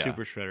Shredder. Yeah,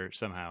 Super Shredder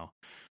somehow.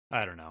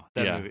 I don't know.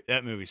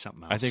 That movie's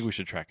something else. I think we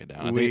should track it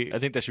down. I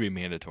think that should be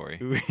mandatory.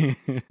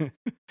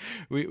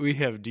 We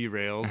have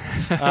derailed.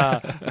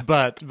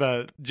 But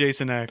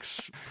Jason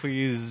X,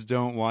 please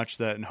don't watch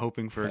that and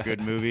hoping for a good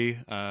movie.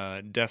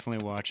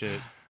 Definitely watch it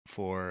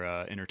for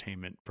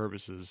entertainment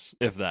purposes.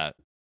 If that.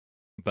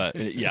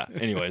 But yeah,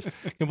 anyways,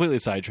 completely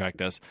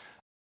sidetracked us.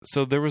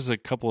 So there was a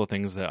couple of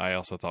things that I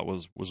also thought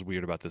was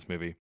weird about this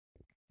movie.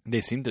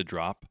 They seemed to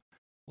drop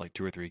like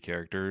 2 or 3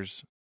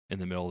 characters in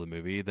the middle of the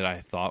movie that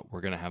I thought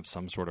were going to have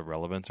some sort of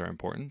relevance or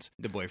importance.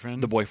 The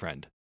boyfriend? The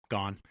boyfriend.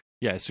 Gone.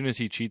 Yeah, as soon as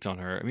he cheats on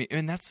her. I mean,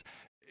 and that's,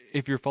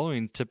 if you're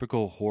following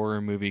typical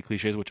horror movie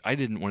cliches, which I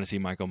didn't want to see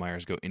Michael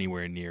Myers go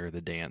anywhere near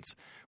the dance.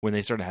 When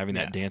they started having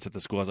that dance at the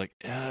school, I was like,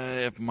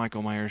 if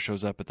Michael Myers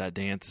shows up at that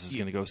dance, this is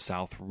going to go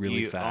south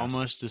really fast. You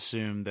almost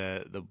assumed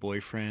that the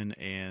boyfriend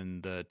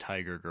and the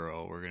tiger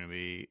girl were going to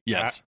be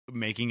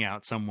making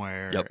out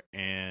somewhere,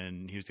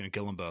 and he was going to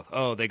kill them both.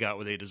 Oh, they got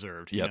what they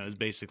deserved. You know, is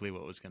basically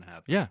what was going to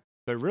happen. Yeah.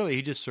 But really,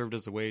 he just served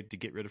as a way to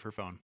get rid of her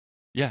phone.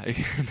 Yeah,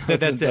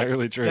 that's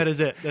entirely true. That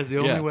is it. That's the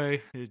only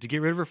way to get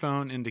rid of her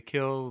phone and to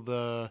kill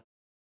the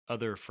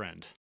other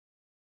friend.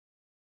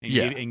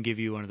 And give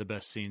you one of the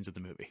best scenes of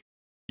the movie.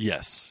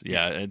 Yes,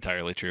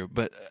 entirely true.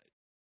 But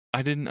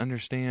I didn't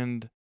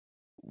understand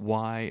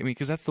why. I mean,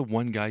 because that's the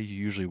one guy you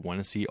usually want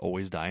to see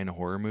always die in a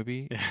horror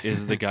movie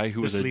is the guy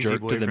who was a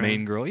jerk to the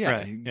main girl.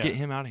 Yeah, get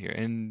him out of here,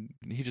 and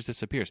he just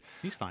disappears.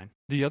 He's fine.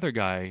 The other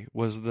guy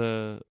was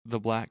the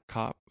black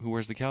cop who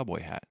wears the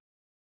cowboy hat.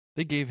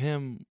 They gave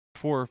him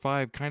 4 or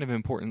 5 kind of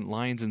important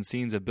lines and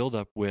scenes of build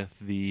up with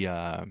the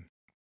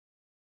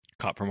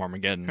cop from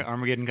Armageddon.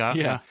 Armageddon cop?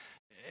 Yeah.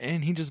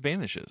 And he just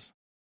vanishes.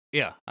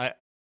 Yeah.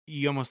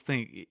 You almost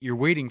think you're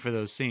waiting for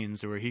those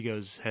scenes where he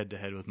goes head to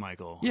head with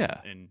Michael.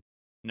 Yeah. And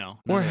no.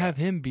 Or have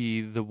him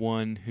be the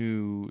one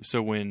who,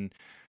 so when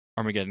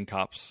Armageddon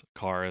cop's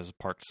car is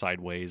parked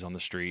sideways on the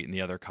street and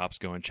the other cops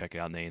go and check it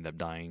out and they end up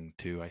dying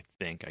too, I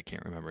think. I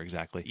can't remember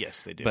exactly.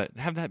 Yes, they do. But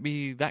have that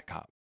be that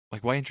cop.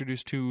 Like, why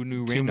introduce 2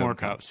 more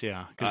cops?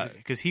 Yeah,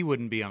 because he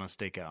wouldn't be on a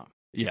stakeout.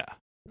 Yeah,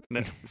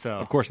 so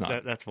of course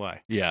not. That's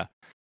why. Yeah,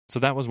 so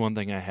that was one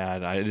thing I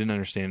had. I didn't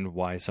understand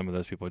why some of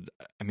those people.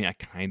 I mean, I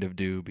kind of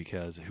do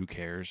because who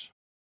cares,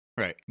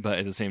 right? But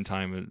at the same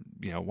time,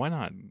 why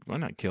not? Why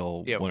not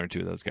kill 1 or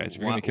 2 of those guys?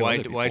 If you're gonna kill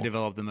why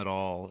develop them at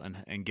all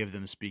and give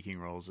them speaking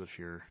roles if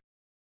you're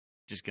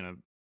just gonna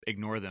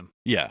ignore them?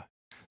 Yeah.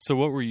 So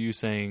what were you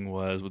saying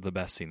was the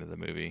best scene of the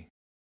movie?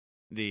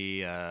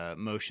 The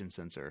motion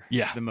sensor.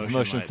 Yeah, the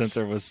motion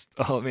sensor was,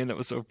 oh man, that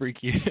was so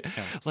freaky.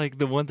 Like,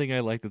 the one thing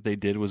I liked that they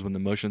did was when the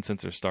motion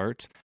sensor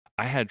starts,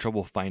 I had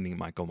trouble finding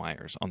Michael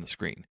Myers on the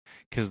screen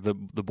because the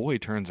boy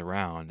turns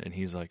around and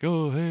he's like,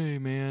 oh, hey,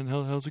 man,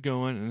 how's it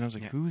going? And I was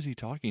like, who is he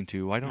talking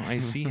to? Why don't I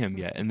see him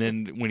yet? And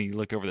then when he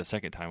looked over the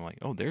second time, I'm like,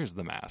 oh, there's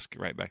the mask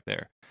right back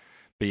there.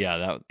 But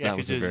that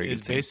was a very good scene.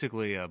 It's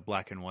basically a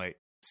black and white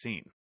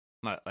scene.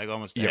 Like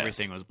almost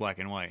everything was black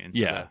and white, and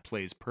so that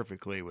plays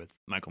perfectly with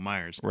Michael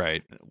Myers.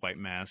 Right, white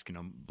mask,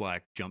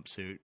 black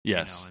jumpsuit.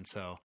 Yes, and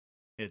so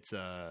it's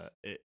that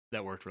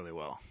worked really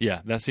well.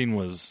 Yeah, that scene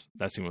was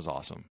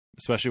awesome,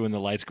 especially when the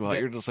lights go out.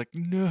 You're just like,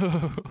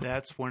 no.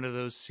 That's one of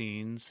those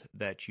scenes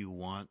that you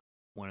want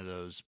one of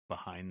those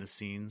behind the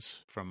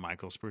scenes from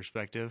Michael's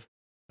perspective.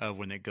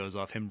 When it goes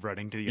off, him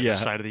running to the other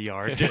side of the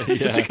yard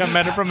to come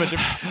at it from a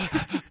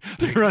different,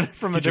 to run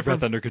from a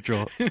different, under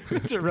control,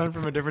 to run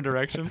from a different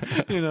direction.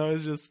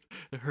 It's just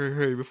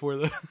hurry before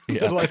the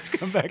lights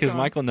come back. Because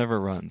Michael never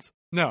runs.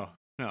 No,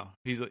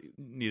 he's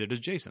neither does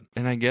Jason.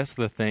 And I guess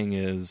the thing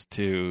is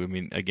too. I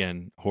mean,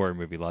 again, horror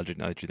movie logic.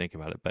 Now that you think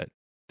about it, but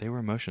they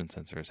were motion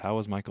sensors. How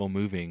was Michael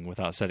moving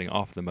without setting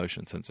off the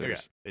motion sensors?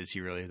 Okay. Is he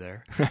really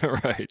there?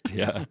 Right.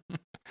 Yeah.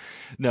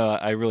 No,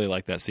 I really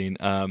like that scene.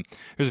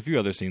 There's a few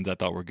other scenes I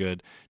thought were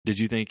good. Did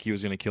you think he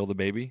was going to kill the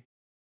baby?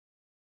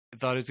 I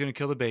thought he was going to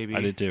kill the baby.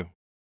 I did too.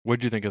 What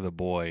did you think of the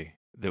boy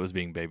that was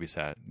being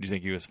babysat? Did you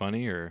think he was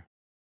funny or?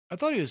 I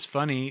thought he was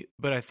funny,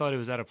 but I thought it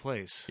was out of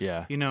place.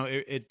 Yeah.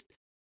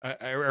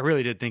 I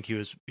really did think he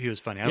was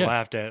funny. I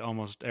laughed at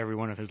almost every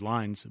one of his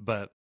lines,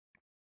 but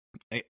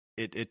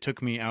it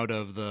took me out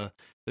of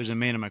there's a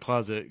man in my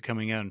closet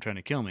coming out and trying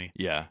to kill me.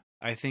 Yeah.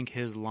 I think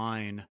his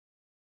line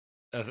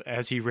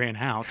as he ran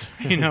out,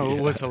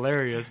 was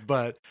hilarious,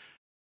 but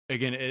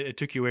again, it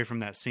took you away from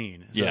that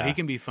scene. So he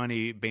can be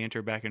funny,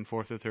 banter back and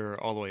forth with her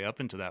all the way up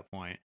into that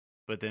point,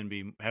 but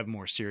then have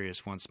more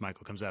serious once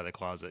Michael comes out of the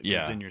closet.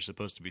 Yeah. Then you're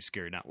supposed to be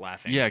scared, not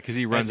laughing. Yeah, because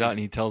he runs out and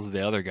he tells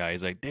the other guy,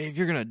 he's like, Dave,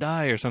 you're going to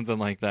die or something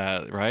like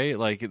that, right?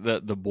 Like the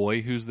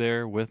boy who's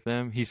there with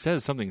them, he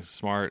says something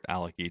smart,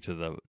 alecky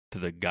to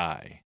the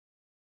guy.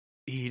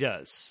 He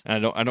does.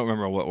 And I don't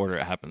remember what order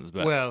it happens,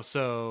 but well,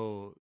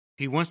 so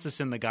he wants to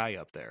send the guy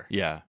up there.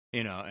 Yeah.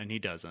 And he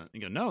doesn't.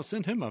 You go, no,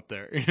 send him up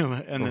there. And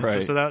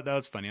then so that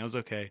was funny. I was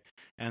okay.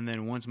 And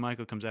then once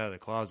Michael comes out of the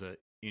closet,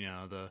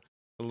 the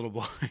little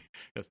boy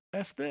goes,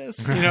 F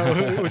this,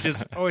 which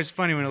is always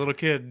funny when a little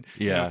kid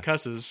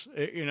cusses,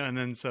 and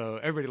then so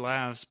everybody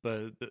laughs,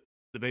 but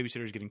the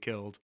babysitter's getting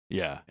killed.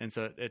 Yeah. And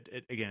so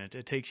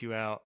it takes you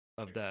out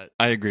of that.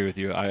 I agree with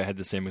you. I had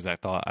the same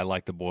exact thought. I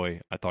liked the boy.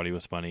 I thought he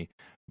was funny,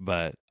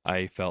 but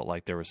I felt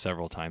like there were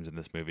several times in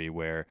this movie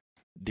where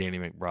Danny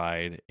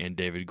McBride and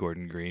David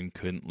Gordon Green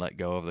couldn't let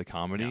go of the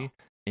comedy,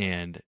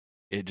 and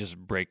it just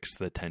breaks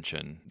the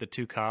tension. The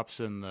 2 cops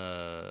and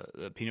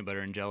the peanut butter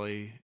and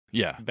jelly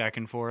back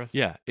and forth.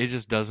 Yeah, it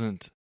just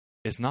doesn't,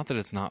 it's not that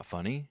it's not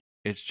funny,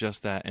 it's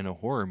just that in a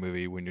horror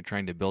movie, when you're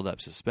trying to build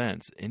up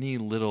suspense, any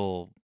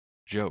little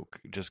joke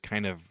just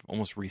kind of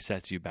almost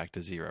resets you back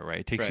to zero,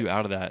 right? It takes you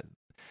out of that,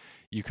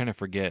 you kind of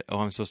forget, oh,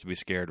 I'm supposed to be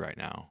scared right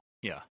now.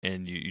 Yeah.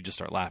 And you just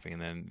start laughing,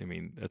 and then, I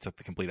mean, that's like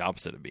the complete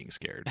opposite of being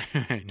scared.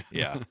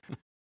 Yeah.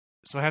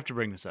 So I have to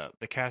bring this up.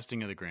 The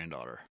casting of the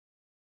granddaughter,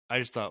 I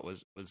just thought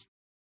was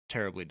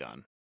terribly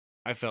done.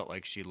 I felt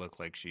like she looked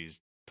like she's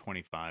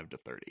 25 to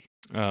 30.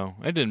 Oh,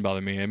 it didn't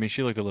bother me. I mean,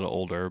 she looked a little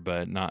older,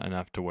 but not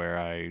enough to where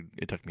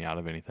it took me out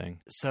of anything.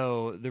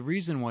 So the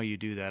reason why you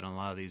do that in a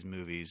lot of these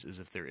movies is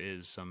if there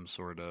is some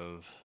sort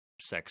of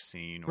sex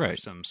scene or Right.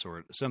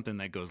 something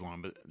that goes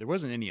along, but there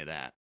wasn't any of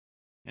that.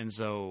 And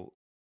so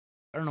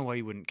I don't know why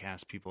you wouldn't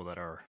cast people that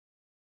are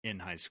in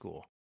high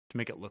school to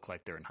make it look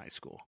like they're in high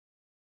school.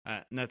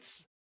 And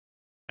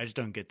I just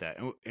don't get that.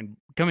 And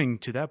coming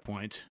to that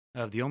point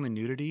of the only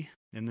nudity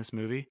in this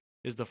movie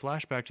is the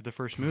flashback to the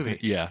first movie.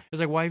 Yeah. It's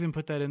like, why even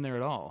put that in there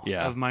at all?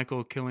 Yeah. Of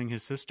Michael killing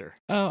his sister.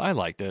 Oh, I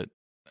liked it.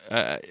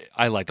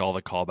 I liked all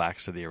the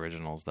callbacks to the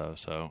originals, though.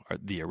 Or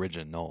the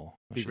original.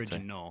 The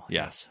original.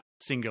 Yeah. Yes.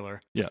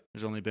 Singular. Yeah.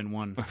 There's only been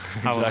one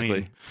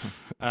Exactly.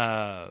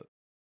 Halloween.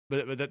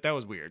 But that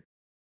was weird.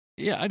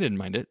 Yeah, I didn't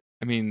mind it.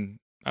 I mean,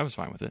 I was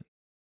fine with it.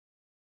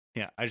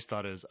 Yeah, I just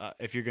thought it was,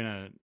 if you're going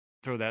to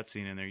throw that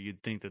scene in there,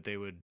 you'd think that they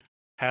would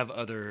have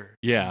other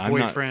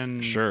boyfriend. I'm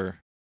not sure.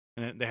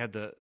 And they had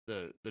the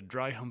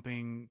dry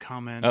humping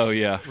comment. Oh,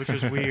 yeah. Which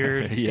was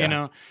weird. Yeah. You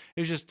know,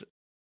 it was just,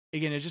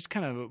 again, it just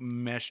kind of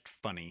meshed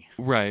funny.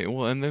 Right.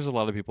 Well, and there's a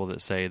lot of people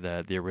that say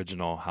that the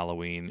original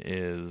Halloween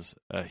is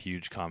a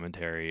huge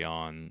commentary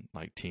on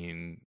like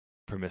teen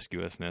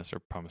promiscuousness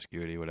or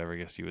promiscuity, whatever I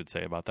guess you would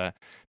say about that,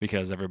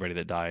 because everybody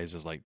that dies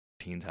is like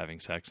teens having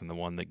sex, and the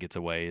one that gets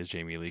away is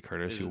Jamie Lee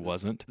Curtis, who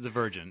wasn't. The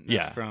virgin.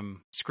 Yeah. That's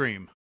from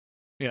Scream.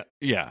 Yeah.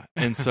 Yeah.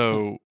 And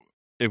so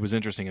it was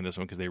interesting in this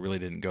one because they really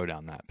didn't go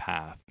down that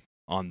path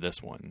on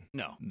this one.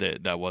 No.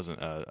 That wasn't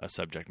a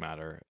subject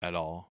matter at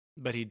all.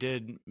 But he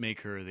did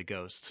make her the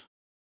ghost.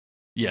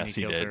 Yes,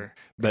 he killed did. her.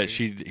 But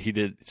he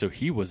did. So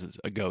he was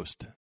a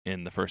ghost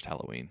in the first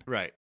Halloween.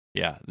 Right.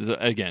 Yeah.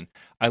 Again,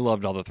 I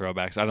loved all the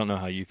throwbacks. I don't know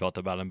how you felt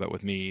about them, but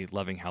with me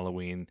loving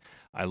Halloween,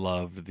 I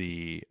loved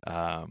the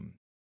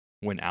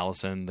when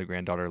Allison, the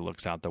granddaughter,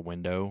 looks out the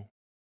window,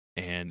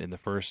 and in the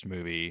first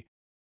movie,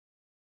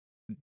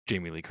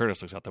 Jamie Lee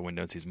Curtis looks out the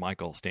window and sees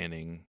Michael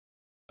standing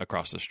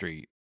across the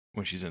street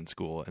when she's in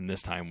school, and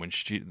this time when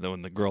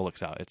the girl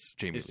looks out, it's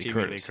Jamie Lee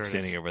Curtis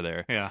standing over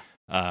there. Yeah.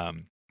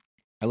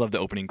 I love the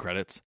opening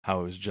credits,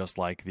 how it was just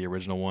like the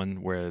original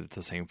one, where it's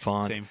the same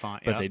font.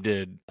 But they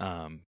did,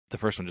 the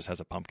first one just has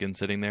a pumpkin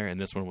sitting there,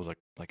 and this one was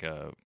like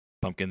a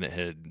pumpkin that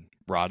had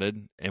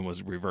rotted and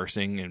was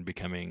reversing and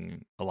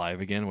becoming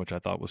alive again, which I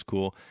thought was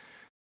cool.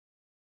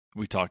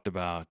 We talked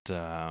about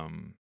the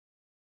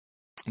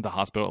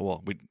hospital.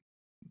 Well,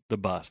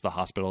 the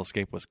hospital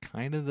escape was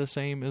kind of the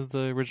same as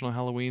the original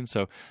Halloween.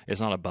 So it's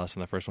not a bus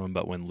in the first one,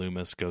 but when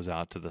Loomis goes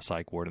out to the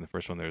psych ward in the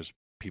first one, there's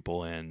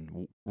people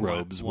in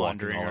robes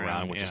walking all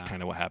around, which is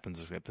kind of what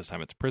happens, except this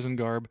time it's prison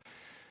garb.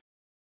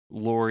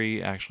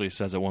 Laurie actually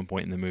says at one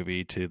point in the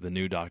movie to the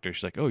new doctor,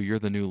 she's like, "Oh, you're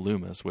the new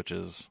Loomis," which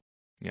is,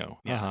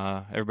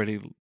 everybody,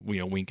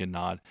 wink and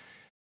nod.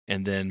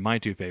 And then my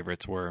two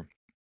favorites were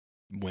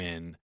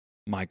when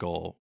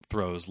Michael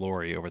throws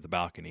Laurie over the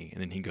balcony,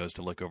 and then he goes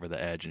to look over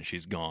the edge, and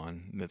she's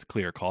gone. And it's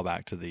clear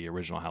callback to the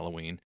original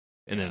Halloween.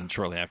 And then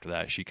shortly after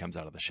that, she comes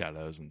out of the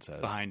shadows and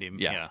says, behind him,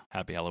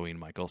 "Happy Halloween,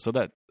 Michael." So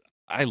that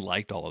I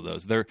liked all of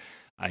those.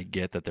 I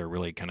get that they're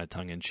really kind of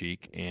tongue in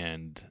cheek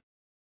and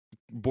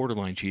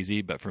borderline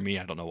cheesy, but for me,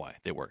 I don't know why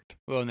they worked.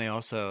 Well, and they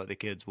also, the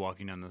kids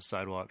walking on the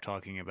sidewalk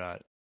talking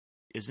about,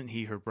 isn't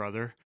he her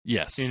brother?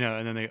 Yes. And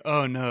then they,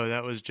 oh no,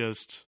 that was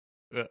just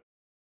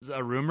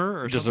a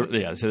rumor or something?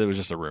 They said it was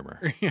just a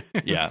rumor.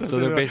 Yeah. So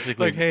they're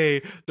basically like,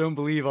 hey, don't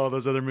believe all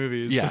those other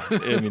movies. Yeah.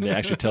 I mean, they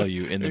actually tell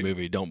you in the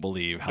movie, don't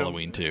believe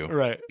Halloween 2.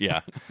 Right.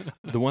 Yeah.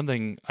 The one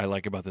thing I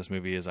like about this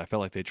movie is I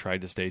felt like they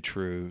tried to stay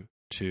true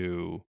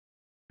to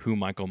who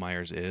Michael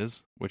Myers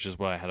is, which is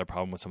why I had a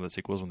problem with some of the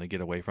sequels when they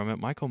get away from it.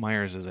 Michael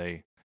Myers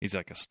he's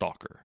like a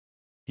stalker.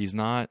 He's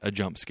not a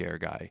jump scare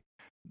guy.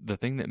 The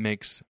thing that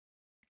makes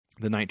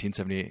the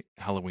 1978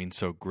 Halloween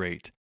so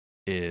great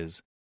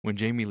is when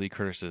Jamie Lee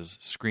Curtis is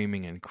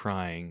screaming and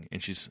crying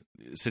and she's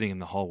sitting in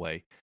the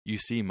hallway, you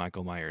see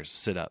Michael Myers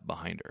sit up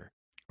behind her.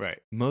 Right.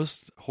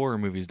 Most horror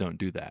movies don't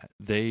do that.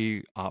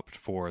 They opt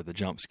for the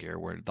jump scare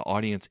where the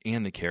audience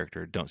and the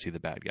character don't see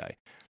the bad guy.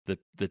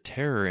 The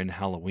terror in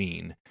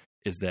Halloween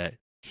is that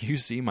you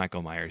see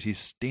Michael Myers. He's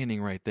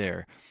standing right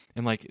there.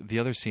 And like the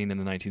other scene in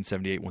the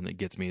 1978 one that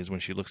gets me is when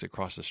she looks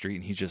across the street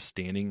and he's just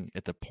standing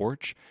at the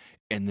porch.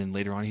 And then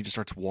later on, he just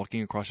starts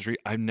walking across the street.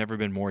 I've never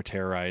been more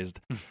terrorized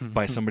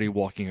by somebody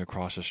walking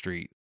across the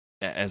street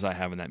as I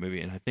have in that movie.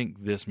 And I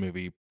think this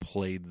movie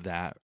played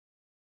that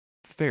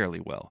fairly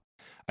well.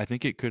 I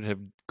think it could have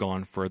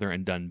gone further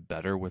and done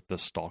better with the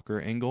stalker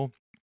angle.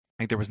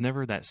 Like there was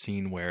never that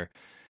scene where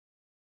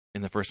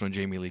in the first one,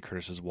 Jamie Lee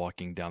Curtis is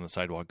walking down the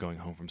sidewalk going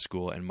home from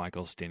school and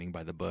Michael's standing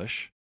by the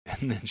bush.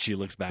 And then she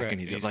looks back and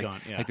he's like, gone.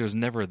 Yeah. Like there's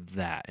never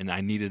that. And I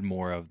needed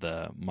more of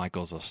the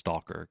Michael's a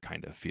stalker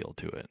kind of feel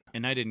to it.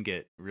 And I didn't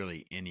get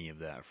really any of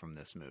that from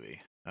this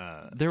movie.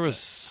 There was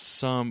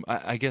some,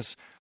 I guess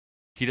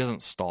he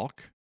doesn't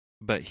stalk,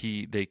 but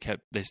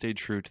they stayed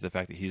true to the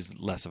fact that he's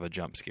less of a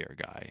jump scare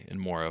guy and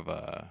more of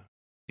a,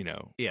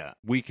 Yeah.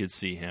 we could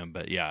see him,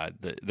 but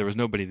there was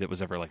nobody that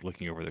was ever like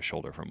looking over their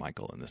shoulder from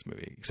Michael in this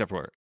movie, except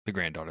for the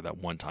granddaughter that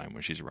one time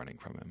when she's running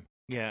from him.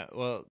 Yeah,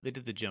 well, they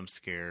did the jump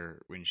scare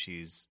when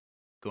she's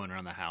going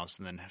around the house,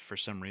 and then for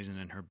some reason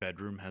in her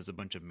bedroom has a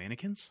bunch of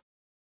mannequins.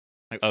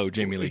 Like, Oh,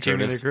 Jamie Lee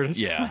Curtis?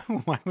 Yeah.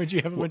 Why would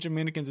you have a bunch of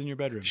mannequins in your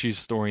bedroom? She's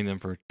storing them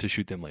to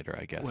shoot them later,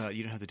 I guess. Well,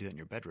 you don't have to do that in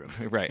your bedroom.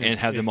 Right, and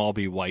have them all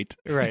be white.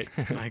 Right.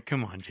 Like,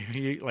 come on,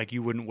 Jamie. Like,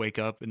 you wouldn't wake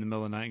up in the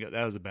middle of the night and go,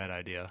 that was a bad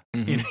idea.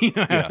 Mhm.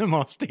 Have Yeah. them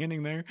all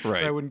standing there.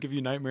 Right. That wouldn't give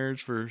you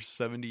nightmares for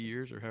 70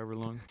 years or however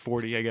long.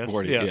 40, I guess.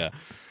 40, yeah.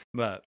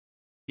 But,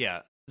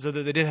 yeah. So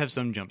they did have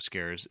some jump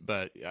scares,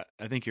 but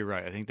I think you're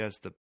right. I think that's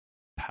the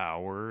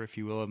power, if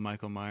you will, of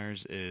Michael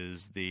Myers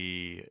is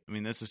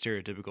that's a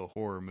stereotypical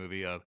horror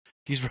movie of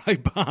he's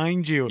right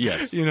behind you.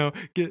 Yes.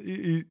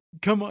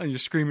 Come on, you're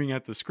screaming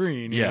at the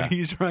screen. Yeah.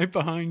 He's right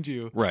behind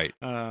you. Right.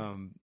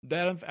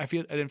 That I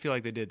didn't feel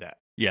like they did that.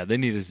 Yeah, they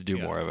needed to do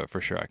Yeah. more of it for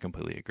sure. I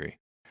completely agree.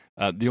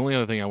 The only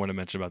other thing I want to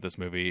mention about this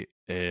movie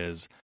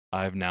is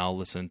I've now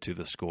listened to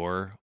the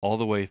score all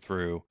the way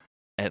through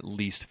at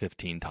least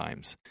 15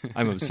 times.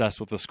 I'm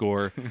obsessed with the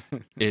score.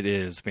 It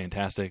is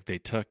fantastic. They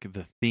took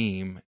the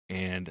theme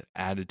and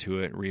added to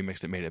it,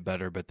 remixed it, made it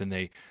better, but then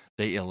they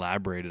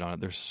elaborated on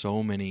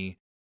it.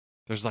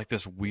 There's like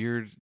this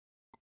weird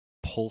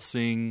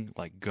pulsing,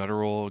 like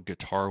guttural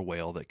guitar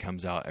wail that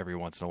comes out every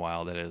once in a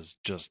while that is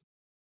just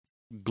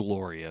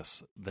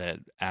glorious, that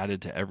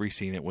added to every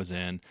scene it was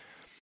in.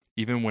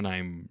 Even when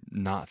I'm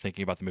not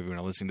thinking about the movie, when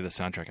I'm listening to the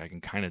soundtrack, I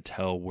can kind of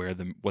tell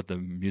what the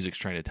music's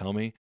trying to tell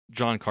me.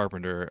 John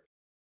Carpenter,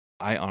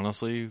 I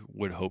honestly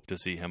would hope to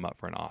see him up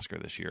for an Oscar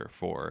this year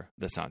for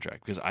the soundtrack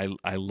because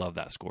I love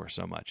that score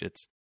so much.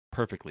 It's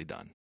perfectly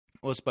done.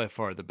 Well, it's by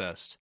far the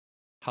best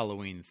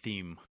Halloween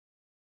theme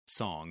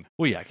song.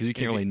 Well, yeah, because you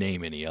can't If really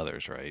name any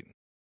others, right?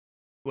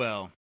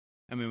 Well,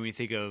 I mean, when you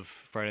think of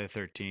Friday the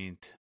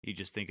 13th, you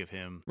just think of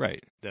him.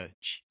 Right. The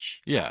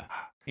Yeah.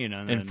 and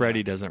And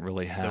Freddy doesn't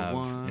really the have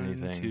 1,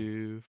 anything.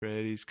 2,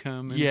 Freddy's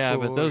coming. Yeah,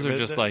 but those are forward.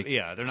 just like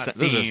they're not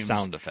those are themes.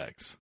 sound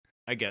effects.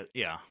 I guess,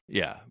 yeah.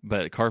 Yeah,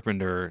 but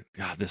Carpenter,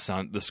 God,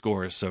 the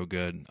score is so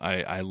good.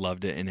 I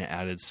loved it, and it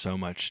added so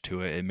much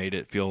to it. It made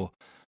it feel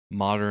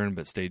modern,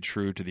 but stayed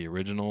true to the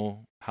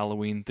original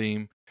Halloween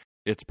theme.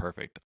 It's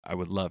perfect. I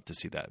would love to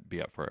see that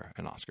be up for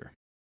an Oscar.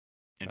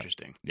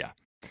 Interesting.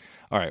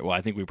 All right, well,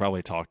 I think we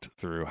probably talked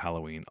through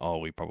Halloween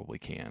all we probably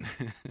can.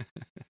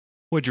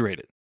 What'd you rate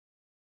it?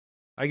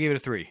 I gave it a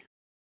 3.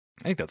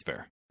 I think that's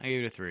fair. I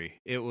gave it a 3.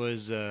 It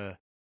was a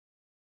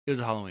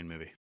Halloween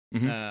movie.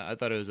 Mhm. I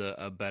thought it was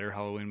a better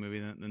Halloween movie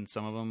than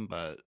some of them,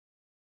 but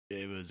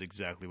it was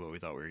exactly what we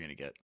thought we were going to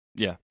get.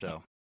 Yeah,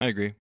 So I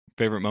agree.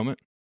 Favorite moment?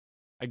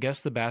 I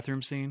guess the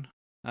bathroom scene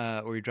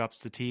where he drops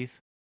the teeth.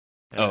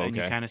 Oh, And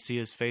you okay. kind of see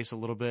his face a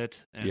little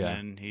bit, and Yeah.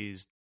 then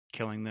he's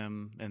killing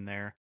them in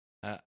there.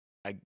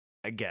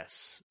 I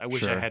guess. I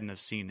wish Sure. I hadn't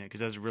have seen it because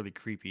that was really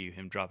creepy.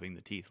 Him dropping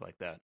the teeth like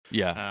that.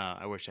 Yeah,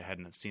 I wish I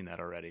hadn't have seen that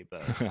already.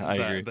 But I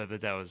agree. But I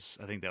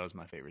think that was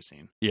my favorite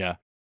scene. yeah.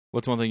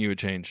 What's one thing you would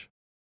change?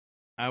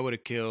 I would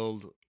have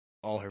killed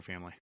all her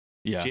family.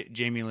 Yeah,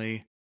 Jamie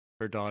Lee,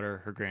 her daughter,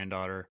 her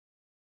granddaughter,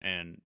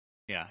 and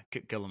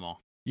kill them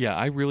all. yeah.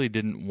 I really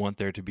didn't want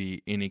there to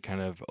be any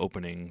kind of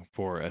opening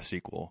for a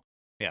sequel.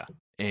 Yeah.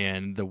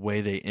 And the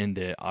way they end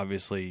it,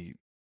 obviously,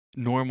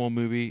 normal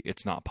movie,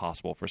 it's not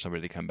possible for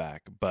somebody to come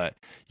back. But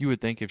you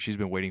would think if she's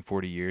been waiting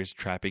 40 years,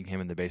 trapping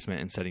him in the basement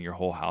and setting your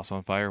whole house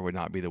on fire would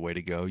not be the way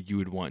to go. You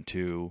would want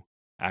to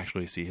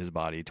actually see his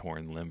body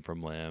torn limb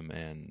from limb.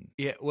 And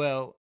Yeah,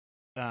 well,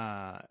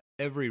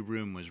 every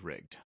room was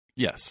rigged.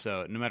 yes,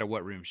 So no matter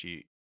what room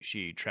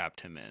she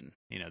trapped him in,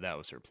 that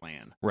was her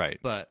plan. right.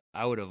 But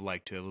I would have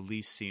liked to have at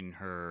least seen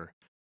her,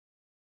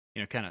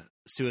 kind of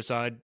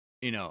suicide,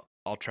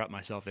 I'll trap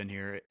myself in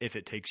here if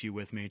it takes you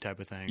with me type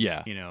of thing.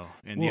 Yeah.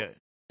 And Well,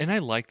 And I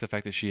like the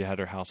fact that she had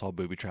her house all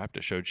booby trapped.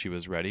 It showed she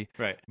was ready.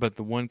 right. But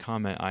the one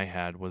comment I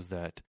had was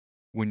that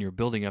when you're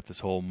building up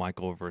this whole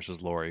Michael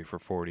versus Laurie for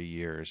 40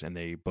 years and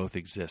they both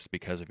exist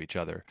because of each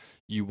other,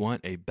 you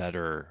want a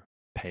better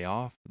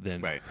payoff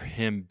than Right.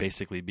 him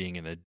basically being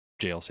in a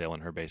jail cell in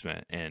her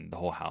basement and the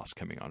whole house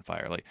coming on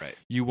fire. Like, Right.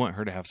 you want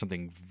her to have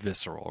something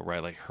visceral,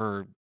 right? Like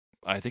her,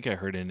 I think I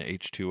heard in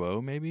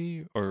H2O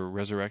maybe, or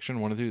Resurrection,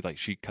 one of the two, like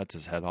she cuts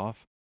his head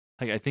off.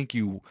 Like, I think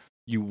you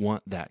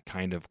want that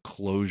kind of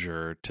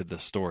closure to the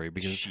story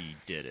because She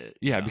did it.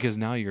 yeah, because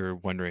now you're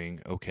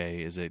wondering,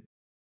 okay, is it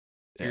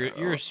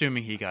You're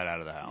assuming he got out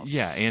of the house.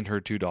 yeah, and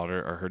her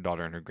her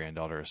daughter and her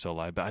granddaughter are still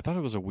alive. But I thought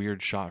it was a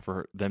weird shot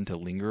for them to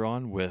linger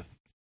on with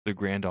the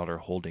granddaughter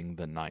holding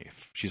the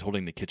knife. She's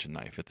holding the kitchen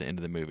knife at the end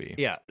of the movie.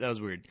 Yeah, that was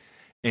weird.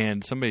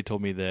 And somebody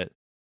told me that,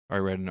 I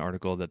read an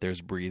article that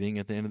there's breathing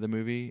at the end of the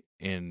movie,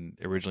 and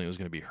originally it was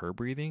going to be her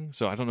breathing.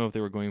 So I don't know if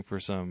they were going for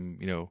some,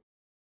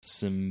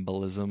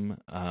 symbolism.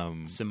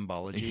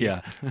 Symbology.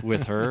 Yeah,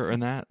 with her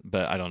and that,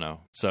 but I don't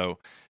know. So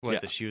What, yeah.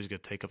 that she was going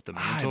to take up the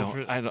I mantle?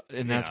 don't,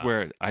 and that's Yeah.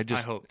 where I I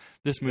hope.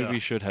 this movie Yeah.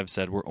 should have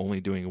said we're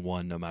only doing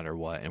one no matter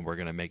what, and we're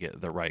going to make it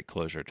the right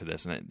closure to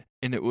this, and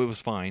it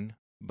was fine.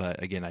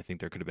 But again, I think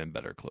there could have been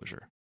better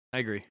closure. I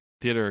agree.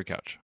 Theater or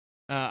couch?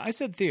 I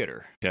said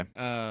theater. Okay.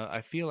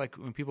 I feel like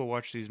when people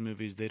watch these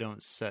movies, they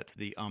don't set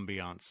the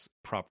ambiance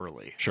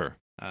properly. Sure.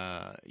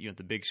 You know,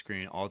 the big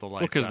screen, all the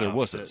lights. Because they're off,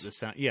 wusses. The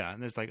sound, yeah,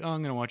 and it's like, oh,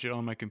 I'm going to watch it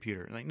on my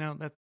computer. Like, no,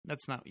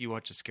 that's not. You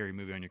watch a scary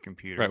movie on your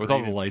computer, Right, with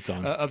all the lights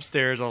on.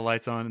 Upstairs, all the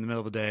lights on in the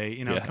middle of the day.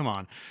 You know, Yeah. come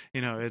on.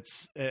 You know,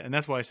 it's and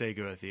that's why I say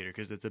go to theater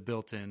because it's a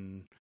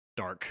built-in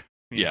dark.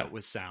 Yeah. Know,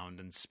 with sound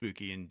and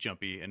spooky and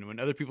jumpy, and when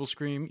other people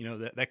scream, you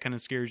know that kind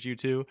of scares you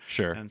too.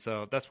 Sure. And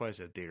so that's why I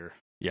said theater.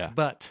 Yeah.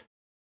 But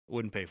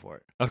wouldn't pay for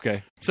it.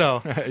 Okay.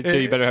 So So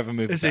you better have a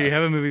movie pass. So you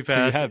have a movie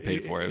pass. So you have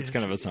paid for it. It's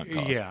kind of a sunk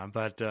cost. Yeah,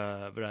 but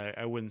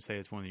I wouldn't say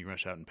it's one that you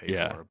rush out and pay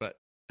Yeah. for. But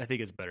I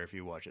think it's better if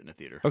you watch it in a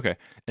theater. Okay.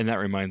 And that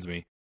reminds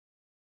me,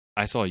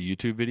 I saw a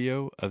YouTube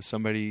video of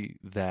somebody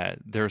that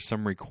there's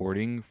some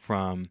recording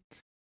from,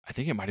 I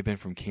think it might have been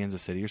from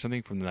Kansas City or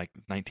something from like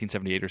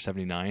 1978 or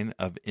 79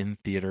 of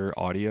in-theater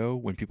audio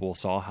when people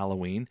saw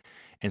Halloween.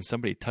 And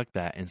somebody took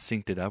that and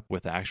synced it up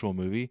with the actual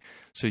movie.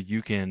 So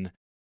you can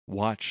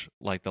watch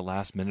like the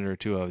last minute or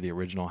two of the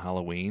original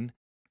Halloween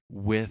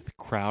with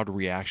crowd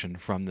reaction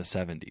from the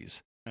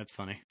 70s. That's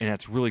funny. And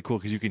that's really cool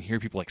because you can hear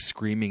people like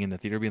screaming in the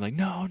theater being like,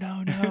 no,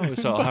 no, no.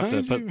 So I'll have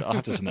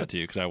to send that to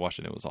you because I watched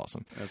it and it was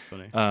awesome. That's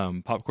funny.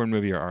 Popcorn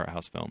movie or art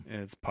house film?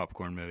 It's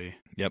popcorn movie.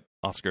 Yep.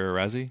 Oscar or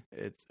Razzie?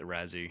 It's a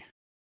Razzie.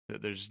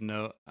 There's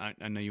no.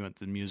 I know you want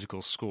the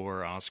musical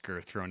score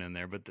Oscar thrown in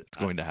there, but It's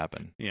going to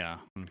happen. Yeah.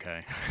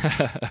 Okay.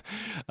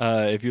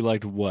 If you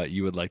liked what,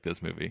 you would like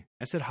this movie.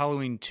 I said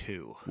Halloween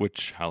 2.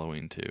 Which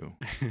Halloween 2?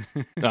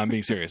 No, I'm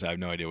being serious. I have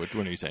no idea. Which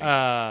one are you saying?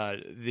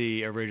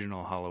 The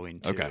original Halloween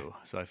 2. Okay.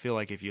 So I feel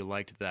like if you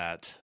liked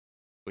that,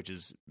 which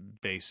is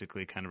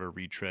basically kind of a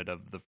retread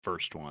of the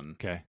first one,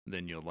 Okay.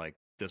 then you'll like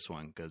this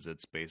one because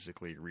it's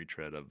basically a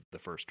retread of the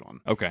first one.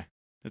 Okay.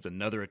 It's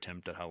another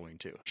attempt at Halloween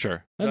 2.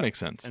 Sure. That So- makes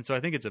sense. And so I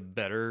think it's a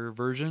better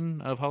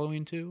version of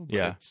Halloween 2, but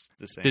Yeah. it's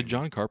the same. Did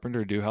John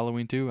Carpenter do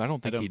Halloween 2? I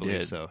don't I think don't he believe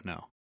did. so,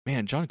 no.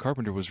 Man, John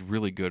Carpenter was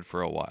really good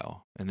for a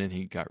while, and then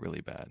he got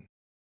really bad.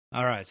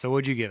 All right, so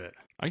what'd you give it?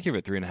 I give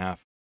it 3.5.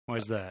 Why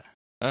is that?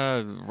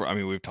 I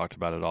mean, we've talked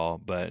about it all,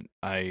 but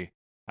I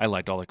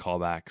liked all the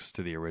callbacks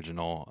to the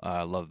original.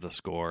 I love the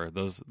score.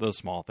 Those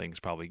small things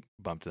probably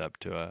bumped it up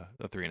to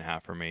a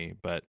 3.5 for me,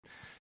 but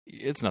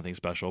it's nothing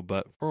special.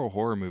 But for a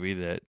horror movie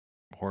that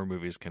horror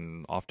movies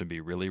can often be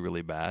really,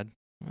 really bad,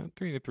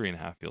 3 to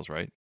 3.5 feels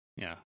right.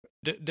 Yeah,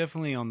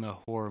 definitely on the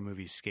horror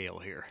movie scale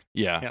here.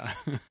 Yeah.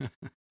 Yeah.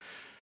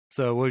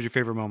 So what was your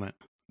favorite moment?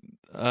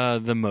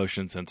 The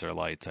motion sensor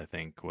lights, I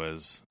think,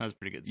 was That was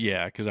pretty good.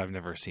 yeah, because I've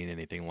never seen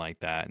anything like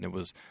that, and it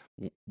was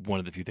one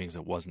of the few things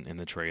that wasn't in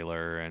the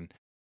trailer, and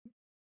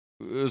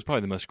it was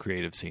probably the most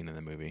creative scene in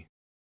the movie.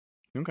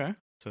 Okay.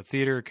 So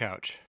theater or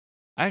couch?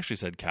 I actually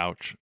said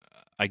couch.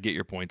 I get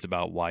your points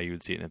about why you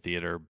would see it in a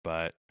theater,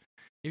 but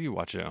if you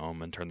watch it at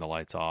home and turn the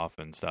lights off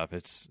and stuff,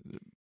 it's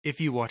If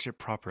you watch it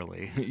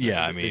properly.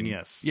 Yeah, I then mean,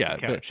 yes. yeah,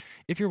 but couch.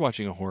 if you're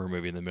watching a horror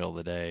movie in the middle of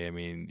the day, I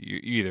mean, you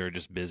either are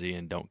just busy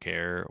and don't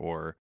care,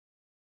 or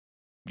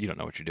you don't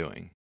know what you're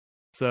doing.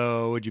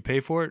 So would you pay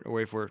for it or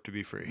wait for it to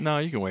be free? No,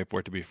 you can wait for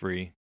it to be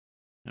free.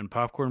 And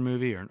popcorn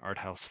movie or an art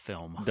house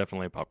film?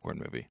 Definitely a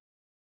popcorn movie.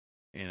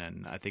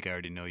 And I think I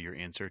already know your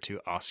answer to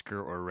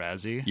Oscar or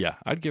Razzie. Yeah,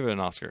 I'd give it an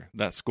Oscar.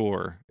 That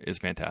score is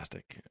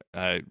fantastic.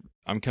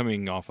 I'm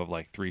coming off of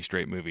like 3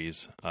 straight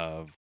movies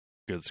of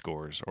good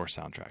scores or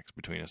soundtracks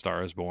between A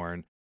Star Is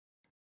Born,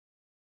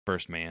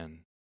 First Man,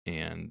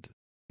 and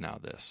now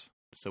this.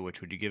 So which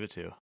would you give it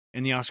to?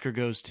 And the Oscar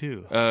goes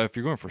to? If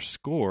you're going for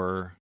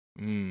score,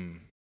 I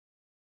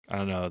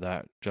don't know.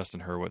 That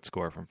Justin Hurwitz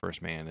score from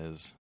First Man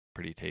is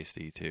pretty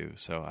tasty too.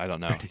 So I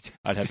don't know.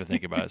 I'd have to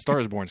think about it. Star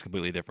Is Born is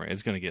completely different.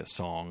 It's going to get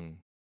song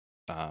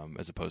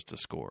as opposed to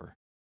score.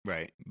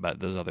 Right. But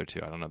those other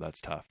two, I don't know.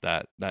 That's tough.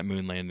 That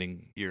moon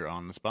landing, You're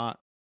on the spot.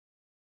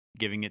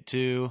 Giving it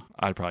to?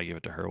 I'd probably give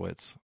it to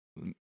Hurwitz.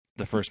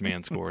 The First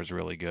Man score is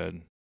really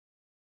good.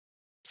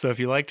 So if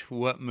you liked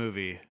what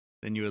movie,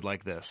 then you would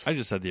like this. I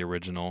just said the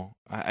original.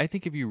 I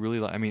think if you really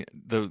like, I mean,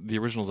 the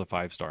original is a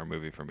 5-star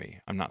movie for me.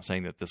 I'm not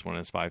saying that this one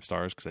is 5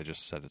 stars because I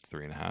just said it's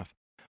 3.5.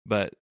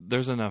 But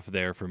there's enough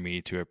there for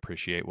me to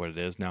appreciate what it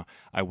is. Now,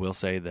 I will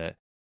say that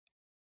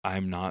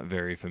I'm not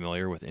very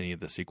familiar with any of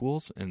the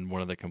sequels, and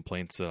one of the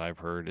complaints that I've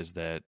heard is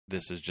that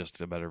this is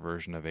just a better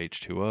version of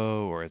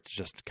H2O, or it's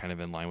just kind of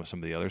in line with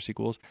some of the other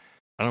sequels.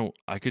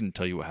 I couldn't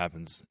tell you what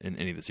happens in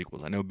any of the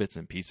sequels. I know bits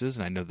and pieces,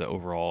 and I know the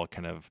overall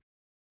kind of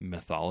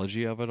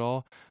mythology of it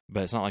all,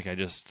 but it's not like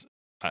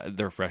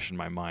they're fresh in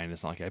my mind.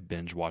 It's not like I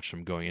binge watched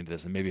them going into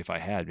this, and maybe if I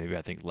had, maybe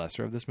I think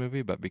lesser of this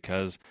movie, but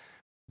because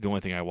the only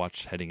thing I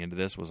watched heading into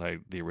this was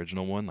the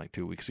original one like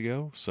 2 weeks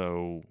ago,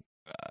 so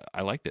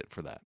I liked it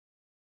for that.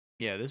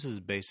 Yeah, this is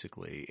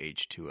basically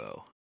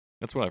H2O.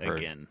 That's what I've heard.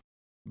 Again.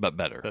 But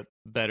better. But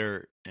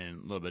better and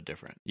a little bit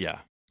different. Yeah.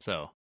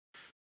 So.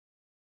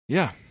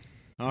 Yeah.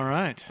 All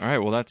right. All right.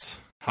 Well, that's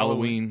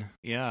Halloween.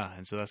 Yeah,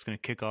 and so that's going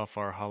to kick off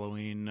our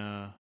Halloween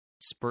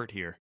spurt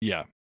here.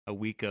 Yeah. a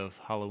week of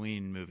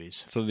Halloween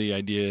movies. So the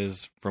idea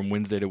is from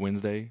Wednesday to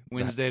Wednesday?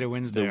 Wednesday to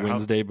Wednesday. The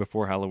Wednesday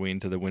before Halloween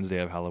to the Wednesday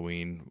of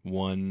Halloween,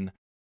 one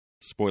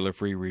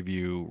spoiler-free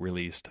review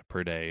released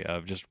per day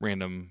of just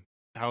random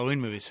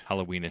Halloween movies.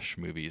 Halloweenish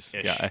movies.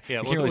 Ish. Yeah, I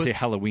can't really say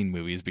Halloween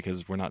movies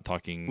because we're not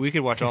talking... We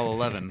could watch all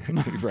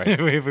 11 right.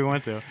 if we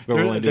want to. But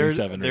we're only doing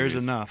 7 There's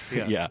reviews. enough,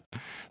 yes. Yeah.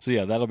 So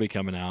yeah, that'll be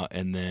coming out.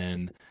 And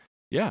then,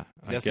 yeah.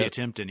 That's the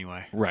attempt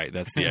anyway. Right,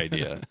 that's the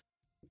idea.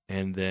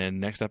 And then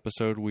next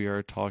episode, we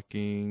are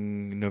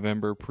talking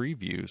November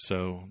preview.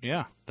 So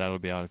yeah, that'll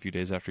be out a few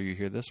days after you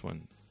hear this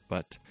one.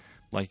 But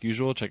like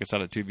usual, check us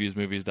out at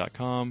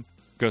twoviewsmovies.com.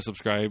 Go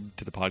subscribe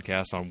to the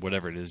podcast on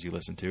whatever it is you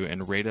listen to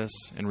and rate us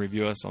and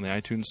review us on the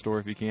iTunes store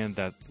if you can.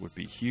 That would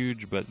be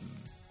huge. But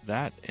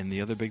that and the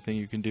other big thing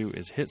you can do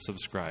is hit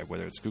subscribe,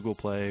 whether it's Google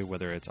Play,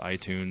 whether it's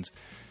iTunes.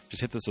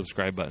 Just hit the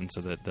subscribe button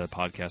so that the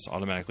podcast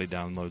automatically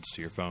downloads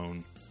to your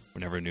phone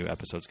whenever new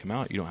episodes come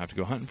out. You don't have to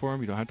go hunting for them.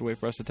 You don't have to wait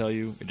for us to tell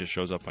you. It just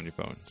shows up on your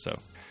phone. So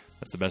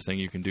that's the best thing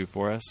you can do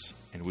for us,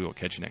 and we will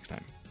catch you next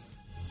time.